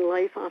hijacking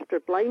Life After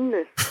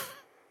Blindness.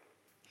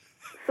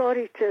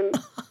 Sorry, Tim.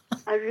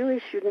 I really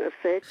shouldn't have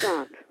said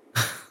that.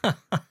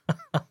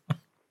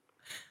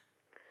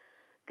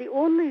 The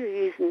only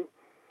reason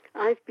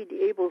I've been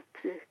able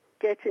to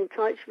get in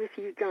touch with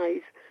you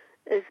guys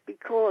is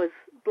because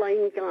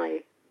Blind Guy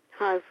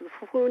has the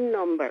phone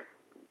number.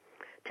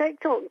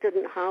 TikTok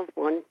didn't have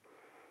one,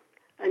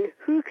 and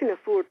who can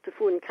afford to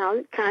phone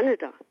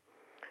Canada?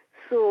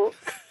 So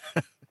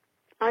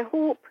I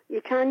hope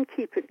you can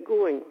keep it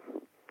going.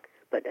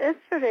 But if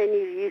for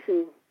any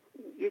reason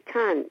you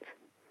can't,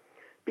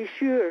 be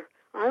sure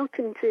I'll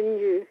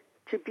continue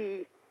to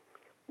be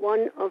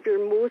one of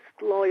your most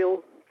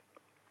loyal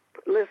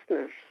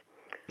listeners.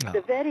 Oh.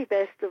 The very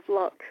best of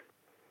luck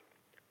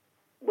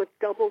with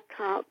Double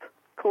Tap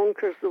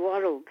Conquers the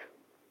World.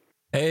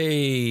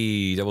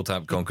 Hey, Double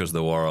Tap Conquers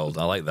the World.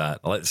 I like that.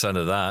 I like the sound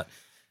of that.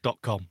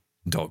 .com.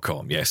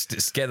 .com, yes.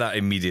 Just get that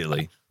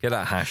immediately. Get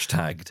that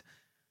hashtagged.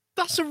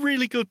 That's a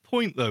really good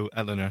point, though,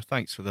 Eleanor.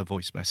 Thanks for the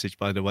voice message,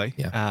 by the way.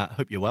 Yeah.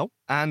 Hope you're well.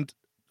 And,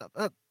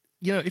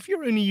 if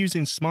you're only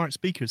using smart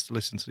speakers to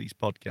listen to these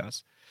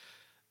podcasts,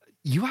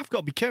 you have got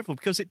to be careful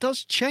because it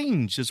does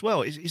change as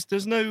well.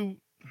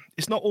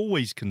 It's not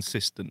always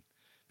consistent.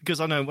 Because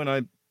I know when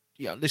I'm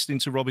listening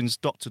to Robin's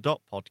Dot to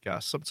Dot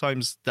podcast,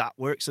 sometimes that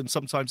works and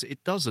sometimes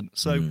it doesn't.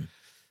 So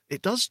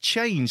it does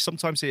change.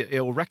 Sometimes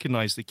it'll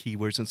recognize the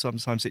keywords and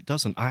sometimes it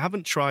doesn't. I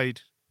haven't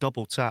tried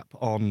Double Tap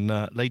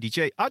on Lady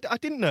J. I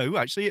didn't know,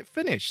 actually, it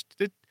finished.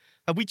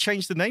 Have we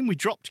changed the name? We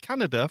dropped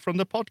Canada from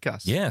the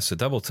podcast. Yeah, so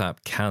Double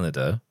Tap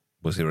Canada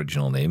was the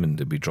original name and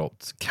we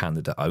dropped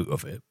Canada out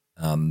of it.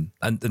 And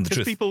the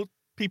truth,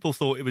 people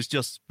thought it was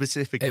just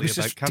specifically it was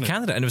about just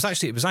Canada. and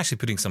it was actually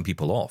putting some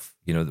people off.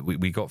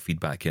 We got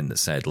feedback in that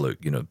said, look,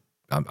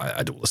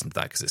 I don't listen to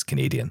that because it's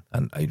Canadian,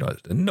 and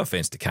no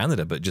offense to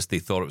Canada, but just they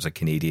thought it was a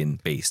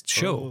Canadian-based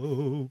show.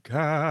 Oh,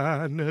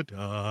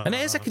 Canada. And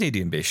it is a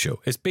Canadian-based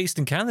show. It's based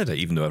in Canada,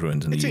 even though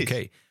everyone's in the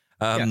UK.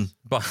 Yes.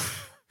 But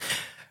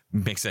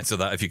make sense of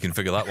that if you can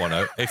figure that one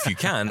out. If you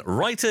can,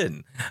 write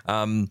in.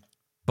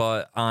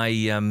 But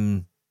I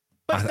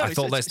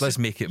thought let's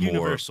make it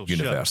more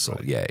universal.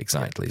 Right? Yeah,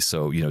 exactly. Yeah.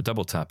 So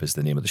Double Tap is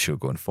the name of the show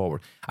going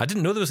forward. I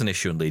didn't know there was an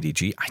issue on Lady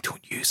G. I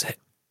don't use it,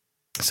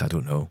 so I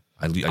don't know.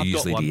 I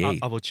use Lady A.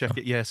 I will check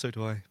it. Yeah, so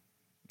do I.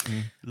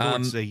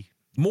 Lord Z.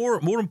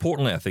 More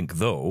importantly, I think,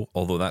 though,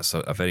 although that's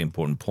a very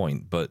important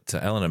point, but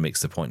Eleanor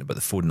makes the point about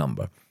the phone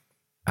number,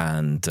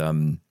 and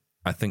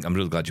I think I'm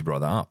really glad you brought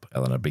that up,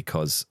 Eleanor,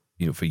 because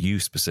for you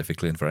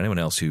specifically, and for anyone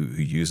else who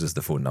uses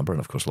the phone number, and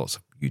of course lots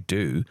of you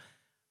do,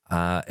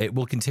 it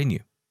will continue.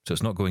 So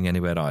it's not going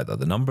anywhere either.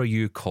 The number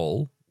you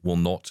call will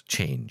not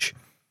change.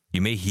 You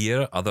may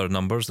hear other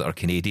numbers that are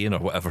Canadian or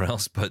whatever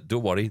else, but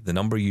don't worry, the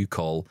number you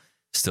call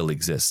still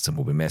exists, and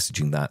we'll be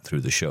messaging that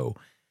through the show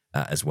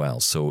as well.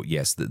 So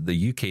yes,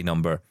 the UK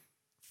number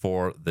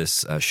for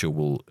this show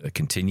will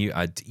continue.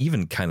 I'd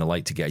even kind of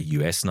like to get a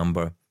US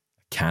number, a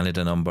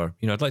Canada number.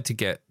 I'd like to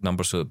get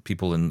numbers so that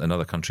people in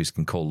other countries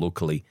can call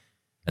locally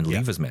and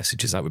leave us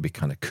messages. That would be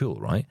kind of cool,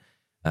 right?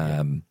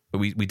 But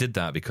we did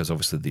that because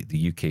obviously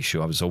the UK show,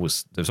 there was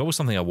always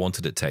something I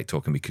wanted at Tech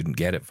Talk and we couldn't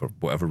get it for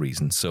whatever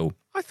reason. So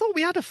I thought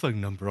we had a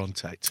phone number on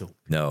Tech Talk.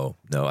 no,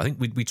 I think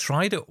we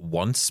tried it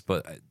once,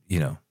 but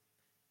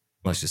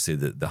let's just say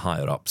that the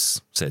higher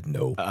ups said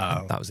no.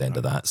 And that was the end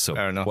of that. So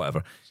Fair enough.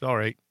 whatever.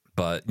 Sorry.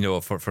 But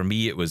for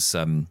me, it was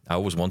I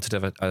always wanted to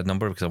have a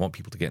number because I want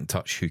people to get in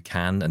touch who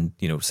can, and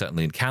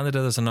certainly in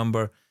Canada there's a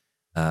number.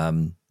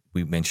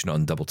 We mention it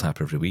on Double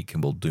Tap every week,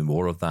 and we'll do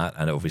more of that.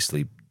 And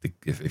obviously,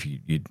 if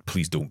you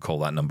please don't call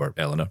that number,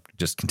 Eleanor,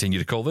 just continue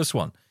to call this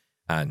one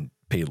and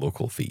pay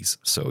local fees.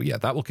 So yeah,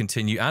 that will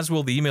continue, as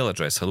will the email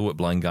address,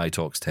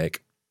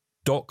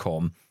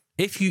 hello@blindguytalkstech.com.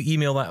 If you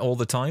email that all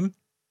the time,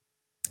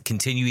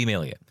 continue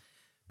emailing it,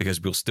 because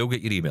we'll still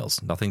get your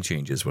emails. Nothing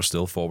changes. We're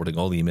still forwarding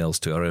all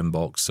emails to our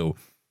inbox. So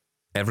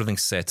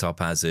everything's set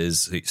up as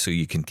is, so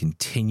you can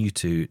continue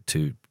to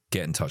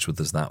get in touch with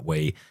us that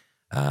way,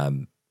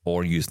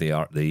 or use the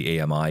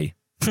AMI.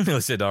 I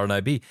said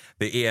RNIB,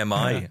 the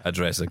AMI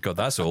address. God,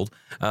 that's old.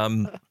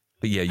 But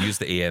yeah, use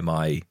the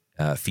AMI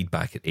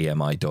feedback at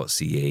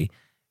ami.ca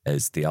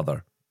is the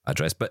other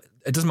address. But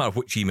it doesn't matter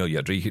which email you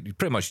address. You can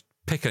pretty much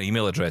pick an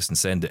email address and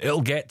send it.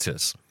 It'll get to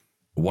us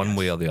one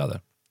way or the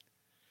other.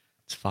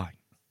 It's fine.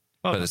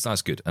 But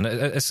that's good. And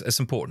it's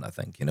important, I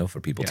think, for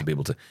people to be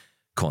able to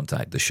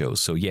contact the show.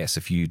 So yes,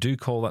 if you do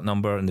call that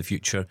number in the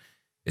future,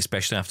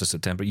 especially after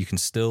September, you can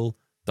still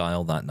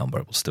dial that number.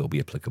 It will still be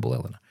applicable,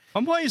 Eleanor.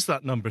 And what is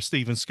that number,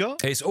 Stephen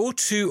Scott? It's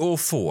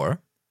 0204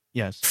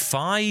 Yes.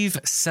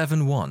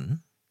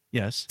 571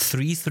 Yes.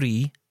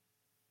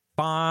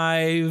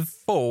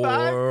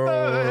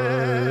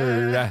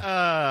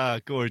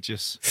 3354.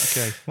 Gorgeous.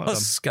 Okay. Well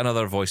Let's get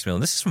another voicemail.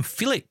 This is from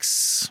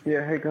Felix.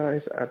 Yeah, hey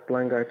guys, at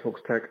Blind Guy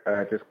Talks Tech,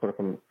 just caught up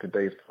on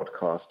today's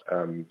podcast,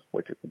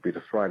 which will be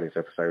the Friday's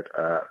episode.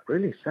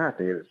 Really sad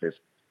to hear it's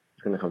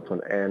going to come to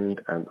an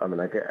end, and I mean,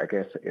 I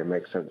guess it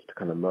makes sense to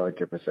kind of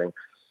merge everything.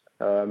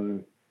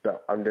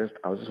 But I was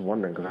just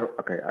wondering, because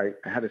I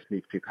had a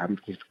sneak peek. I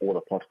haven't finished all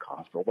the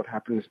podcasts, but what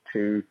happens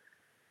to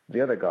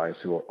the other guys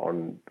who are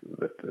on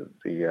the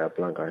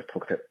Blind Guys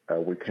Talk Tech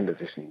weekend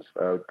editions?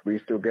 Do we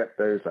still get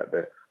those, like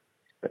the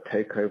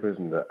takeovers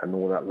and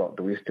all that lot?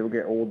 Do we still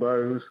get all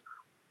those,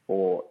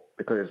 or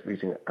because it's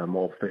reaching a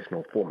more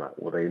professional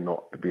format, will they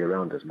not be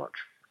around as much?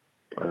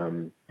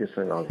 Just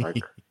saying, I was like,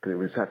 because it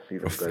was sad to see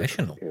them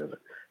professional. go,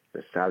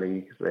 the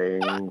Sally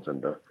things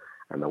and the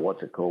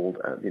what's it called,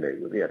 and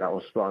that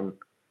was fun.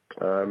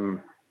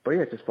 But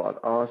yeah, just thought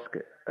I'd ask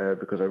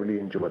because I really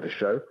enjoy the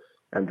show,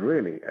 and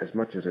really, as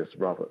much as it's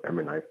rather,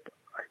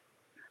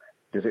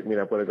 does it mean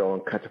I've got to go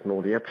and catch up on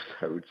all the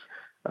episodes?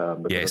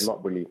 Because yes. I'm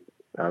not really.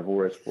 I've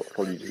always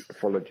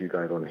followed you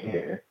guys on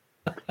here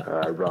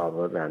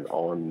rather than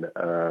on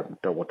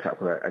Double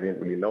Tap. I didn't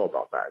really know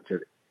about that.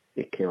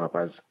 It came up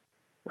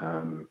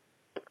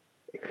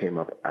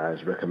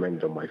as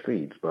recommended on my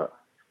feeds, but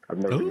I've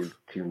never really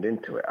tuned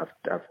into it.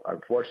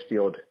 I've watched the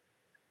odd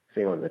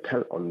thing on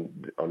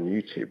on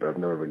YouTube, but I've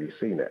never really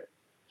seen it.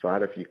 So I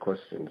had a few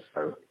questions.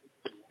 So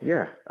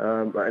yeah.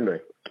 But anyway,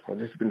 well,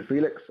 this has been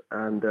Felix,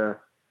 and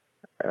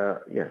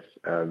yes,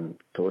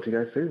 talk to you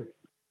guys soon.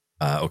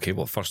 Okay,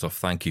 well, first off,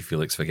 thank you,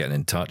 Felix, for getting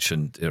in touch,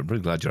 and I'm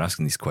really glad you're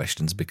asking these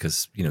questions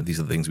because, these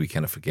are the things we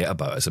kind of forget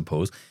about, I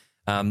suppose.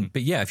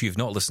 But yeah, if you've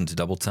not listened to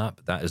Double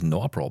Tap, that is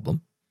not a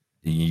problem.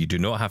 You do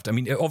not have to. I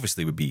mean, it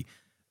obviously would be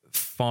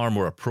far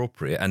more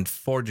appropriate, and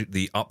for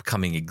the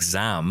upcoming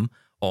exam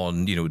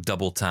on,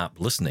 Double Tap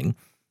listening.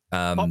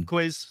 Pop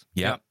quiz.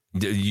 Yeah.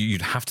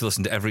 You'd have to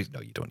listen to No,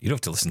 you don't. You don't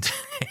have to listen to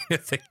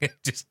anything.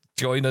 Just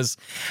join us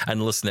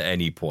and listen at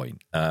any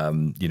point.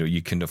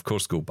 You can, of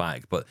course, go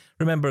back. But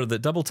remember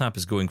that Double Tap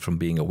is going from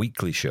being a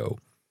weekly show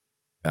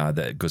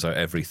that goes out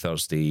every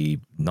Thursday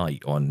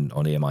night on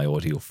AMI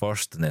Audio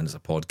first, and then as a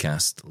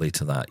podcast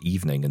later that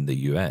evening in the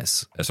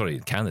US.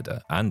 In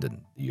Canada and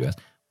in the US.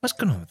 What's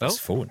going on with this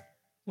phone?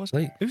 What's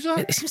like, who's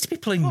that? It seems to be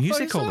playing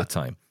music all the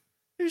time.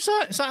 Who's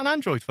that? Is that an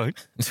Android phone?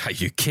 Are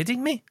you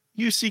kidding me?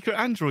 You secret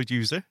Android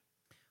user?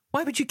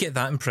 Why would you get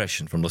that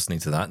impression from listening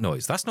to that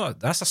noise? That's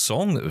a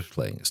song that was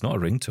playing. It's not a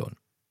ringtone.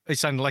 It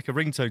sounded like a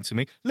ringtone to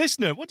me.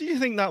 Listener, what do you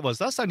think that was?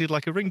 That sounded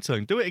like a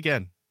ringtone. Do it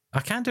again. I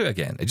can do it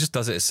again. It just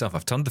does it itself.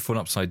 I've turned the phone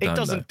upside down. It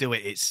doesn't do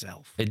it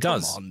itself. It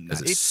does. Come on,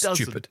 It's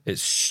stupid.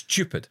 It's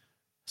stupid.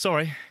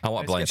 Sorry. I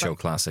want a Blind Show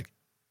classic.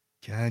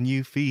 Can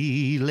you,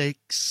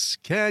 Felix?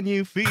 Can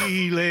you,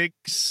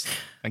 Felix?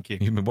 Thank you.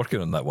 You've been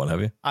working on that one, have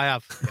you? I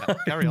have. Yeah,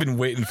 carry on. You've been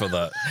waiting for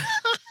that.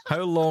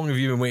 How long have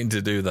you been waiting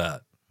to do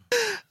that?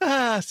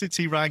 Since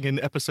he rang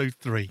in episode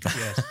 3.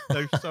 Yes.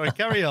 No, sorry,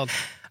 carry on.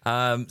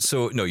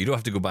 So, no, you don't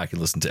have to go back and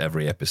listen to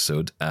every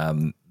episode.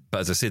 But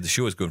as I said, the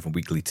show is going from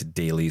weekly to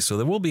daily. So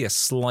there will be a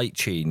slight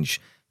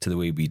change to the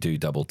way we do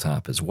Double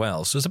Tap as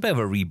well. So it's a bit of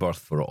a rebirth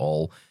for it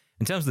all.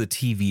 In terms of the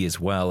TV as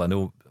well, I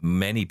know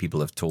many people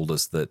have told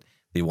us that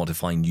they want to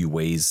find new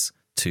ways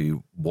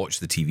to watch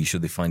the TV show.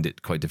 They find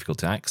it quite difficult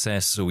to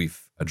access. So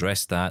we've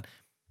addressed that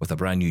with a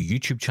brand new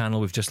YouTube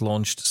channel we've just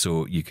launched.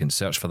 So you can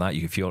search for that.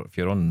 If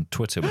you're on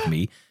Twitter with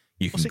me,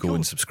 you can go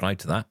and subscribe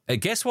to that.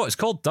 Guess what? It's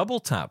called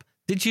Double Tap.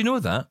 Did you know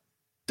that?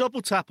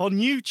 Double Tap on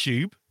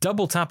YouTube.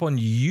 Double Tap on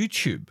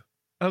YouTube.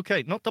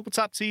 Okay, not Double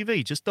Tap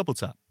TV, just Double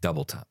Tap.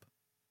 Double Tap.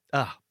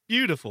 Ah,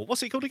 beautiful.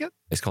 What's it called again?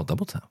 It's called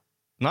Double Tap.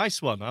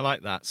 Nice one. I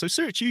like that. So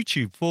search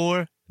YouTube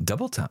for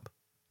Double Tap.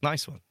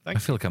 Nice one. I Thank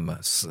you. feel like I'm a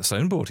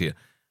soundboard here.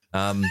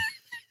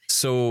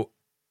 So,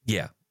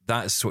 yeah,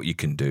 that's what you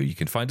can do. You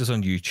can find us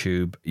on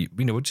YouTube.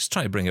 We're just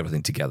trying to bring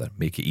everything together,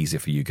 make it easier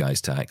for you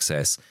guys to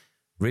access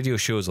radio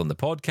shows on the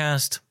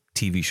podcast,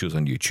 TV shows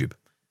on YouTube.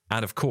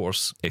 And, of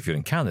course, if you're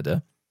in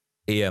Canada,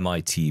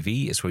 AMI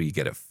TV is where you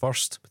get it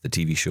first with the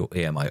TV show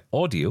AMI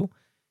Audio.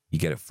 You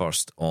get it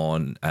first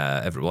on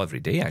every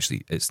day,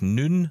 actually. It's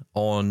noon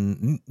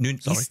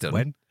Eastern.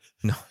 When?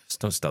 No,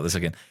 don't start this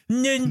again.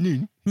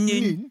 Noon.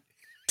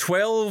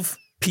 12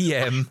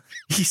 p.m.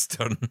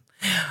 Eastern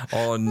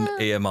on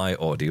AMI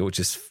Audio, which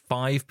is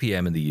 5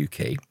 p.m. in the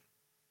UK.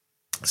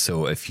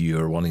 So if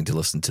you're wanting to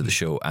listen to the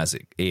show as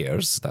it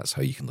airs, that's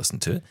how you can listen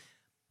to it.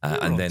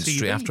 And then TV.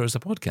 straight after is a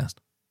podcast.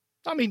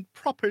 I mean,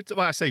 well,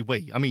 I say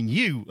we. I mean,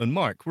 you and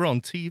Mark were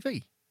on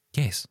TV.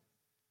 Yes.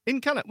 In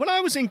Canada. When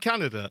I was in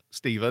Canada,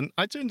 Stephen,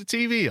 I turned the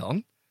TV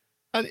on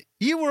and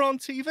you were on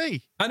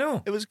TV. I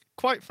know. It was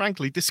quite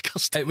frankly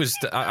disgusting. It was.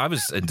 I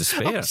was in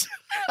despair.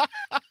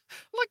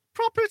 Like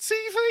proper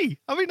TV.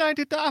 I mean, I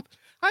did that.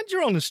 And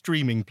you're on a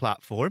streaming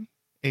platform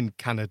in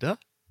Canada.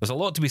 There's a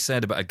lot to be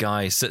said about a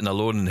guy sitting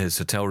alone in his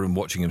hotel room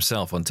watching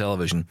himself on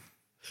television.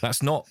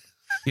 That's not,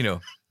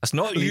 that's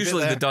not Leave it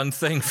usually the there. done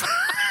thing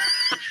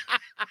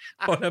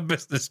on a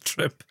business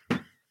trip.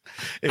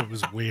 It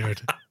was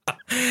weird.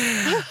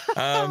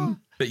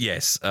 But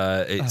yes,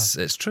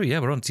 it's true. Yeah,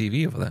 we're on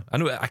TV over there. I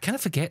know. I kind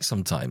of forget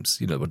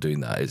sometimes. We're doing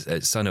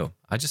that. I know.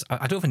 I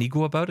don't have an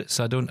ego about it,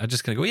 so I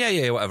just kind of go,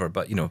 yeah, whatever.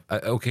 But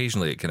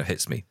occasionally it kind of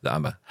hits me that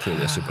I'm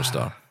clearly a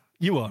superstar.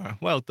 You are.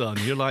 Well done.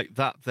 You're like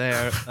that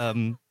there,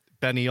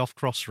 Benny off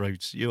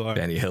Crossroads. You are.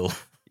 Benny Hill.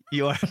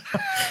 You are.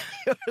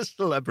 You're a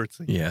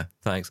celebrity. Yeah,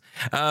 thanks.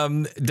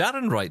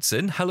 Darren writes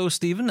in, hello,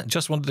 Stephen.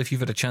 Just wondered if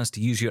you've had a chance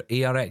to use your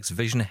ARX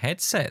Vision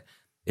headset.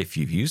 If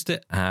you've used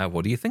it,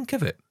 what do you think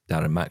of it?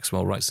 Darren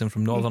Maxwell writes in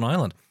from Northern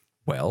Ireland.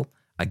 Well,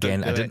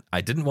 again,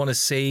 I didn't want to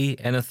say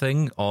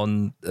anything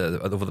on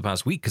over the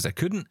past week because I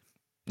couldn't.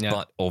 Yeah.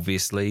 But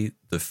obviously,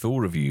 the full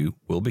review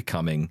will be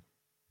coming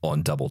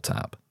on Double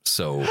Tap.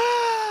 So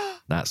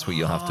that's what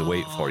you'll have to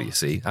wait for, you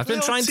see. I've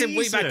been trying to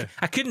wait back.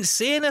 I couldn't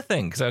say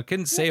anything because I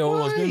couldn't say,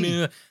 well, I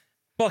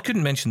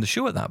couldn't mention the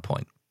show at that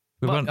point.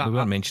 We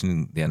weren't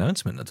mentioning the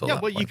announcement at all. Yeah,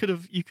 well, you could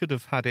have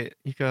had it.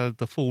 You could have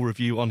the full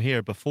review on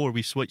here before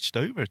we switched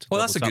over to. Well,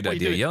 that's a good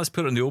idea. Yeah, let's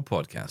put it on the old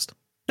podcast.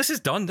 This is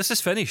done. This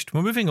is finished.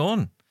 We're moving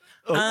on.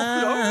 Oh, all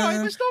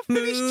right, it's not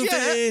finished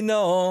yet. Moving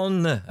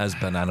on, as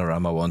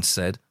Bananarama once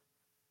said.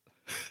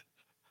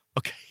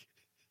 Okay.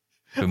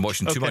 Been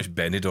watching too much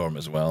Benidorm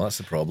as well. That's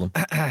the problem.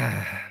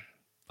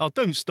 Oh,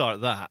 don't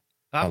start that.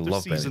 After I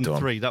love season Benidorm.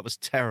 3, that was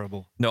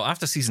terrible. No,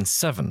 after season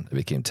 7, it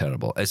became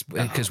terrible. It's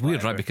because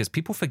weird, right? Because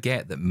people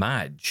forget that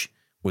Madge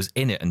was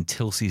in it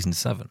until season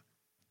 7.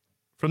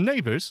 From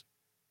Neighbours?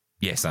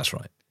 Yes, that's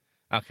right.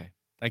 Okay,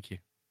 thank you.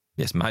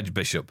 Yes, Madge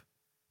Bishop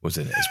was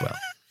in it as well.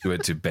 She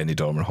went to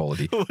Benidorm on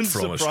holiday Wouldn't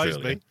from surprise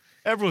Australia. me.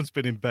 Everyone's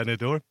been in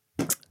Benidorm.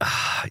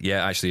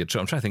 Yeah, actually, I'm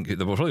trying to think.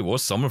 There probably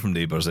was someone from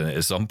Neighbours in it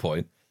at some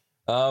point.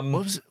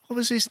 What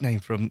was his name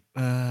from?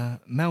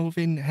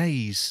 Melvin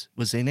Hayes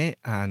was in it,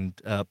 and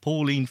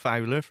Pauline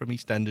Fowler from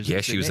EastEnders. Yeah,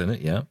 she was in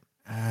it. Yeah,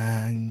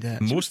 and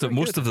most of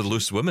the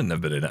loose women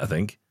have been in it, I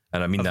think,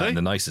 and I mean that in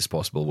the nicest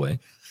possible way.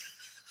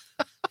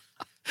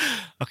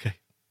 Okay.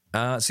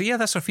 So yeah,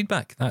 that's our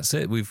feedback. That's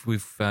it. We've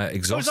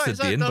exhausted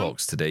the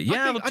inbox today.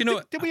 Yeah, but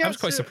I was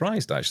quite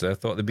surprised actually. I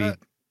thought there'd be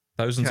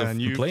thousands of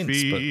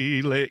complaints.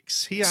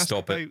 Felix? He asked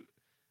stop about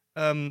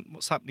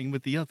what's happening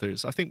with the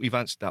others. I think we've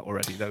answered that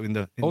already, though. In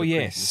the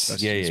yes, with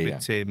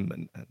Tim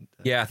and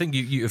yeah, I think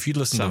you if you'd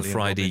listened on Sally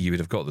Friday, you would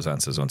have got those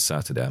answers on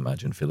Saturday, I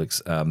imagine,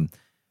 Felix. But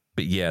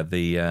yeah,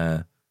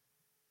 the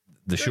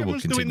show will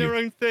everyone's continue. doing their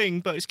own thing,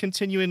 but it's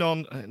continuing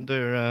on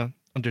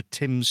under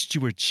Tim's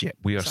stewardship.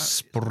 We are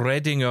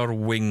spreading our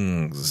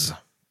wings.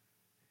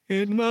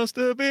 It must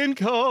have been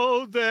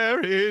cold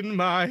there in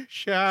my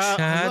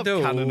shadow. I love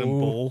Cannon and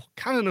Ball.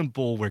 Cannon and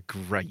Ball were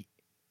great.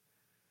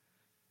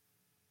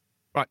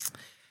 Right.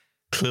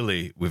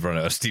 Clearly, we've run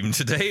out of steam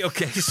today.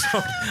 Okay, so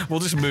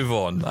we'll just move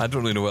on. I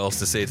don't really know what else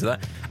to say to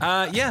that.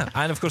 Yeah,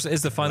 and of course, it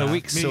is the final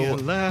week, so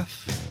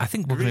I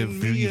think we're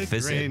going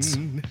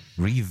to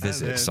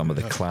revisit some of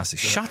the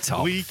classics. Shut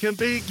up. We can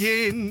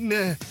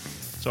begin.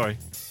 Sorry.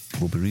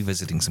 We'll be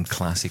revisiting some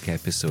classic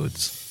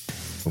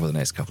episodes over the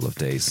next couple of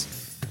days.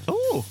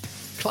 Oh,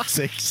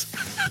 classics.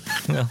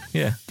 Well,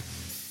 yeah.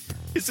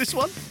 Is this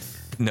one?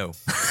 No.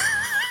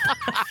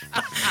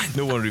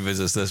 No one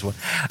revisits this one.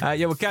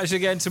 Yeah, we'll catch you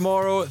again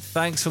tomorrow.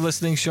 Thanks for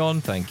listening,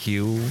 Sean. Thank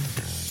you.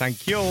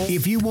 Thank you.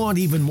 If you want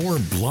even more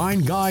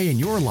Blind Guy in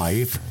your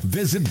life,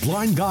 visit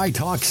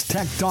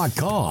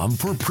blindguytalkstech.com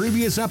for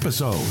previous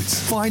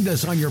episodes. Find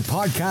us on your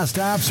podcast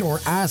apps or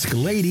ask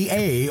Lady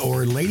A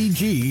or Lady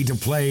G to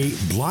play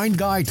Blind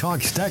Guy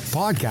Talks Tech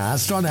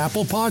podcast on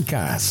Apple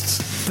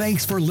Podcasts.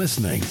 Thanks for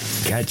listening.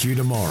 Catch you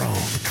tomorrow.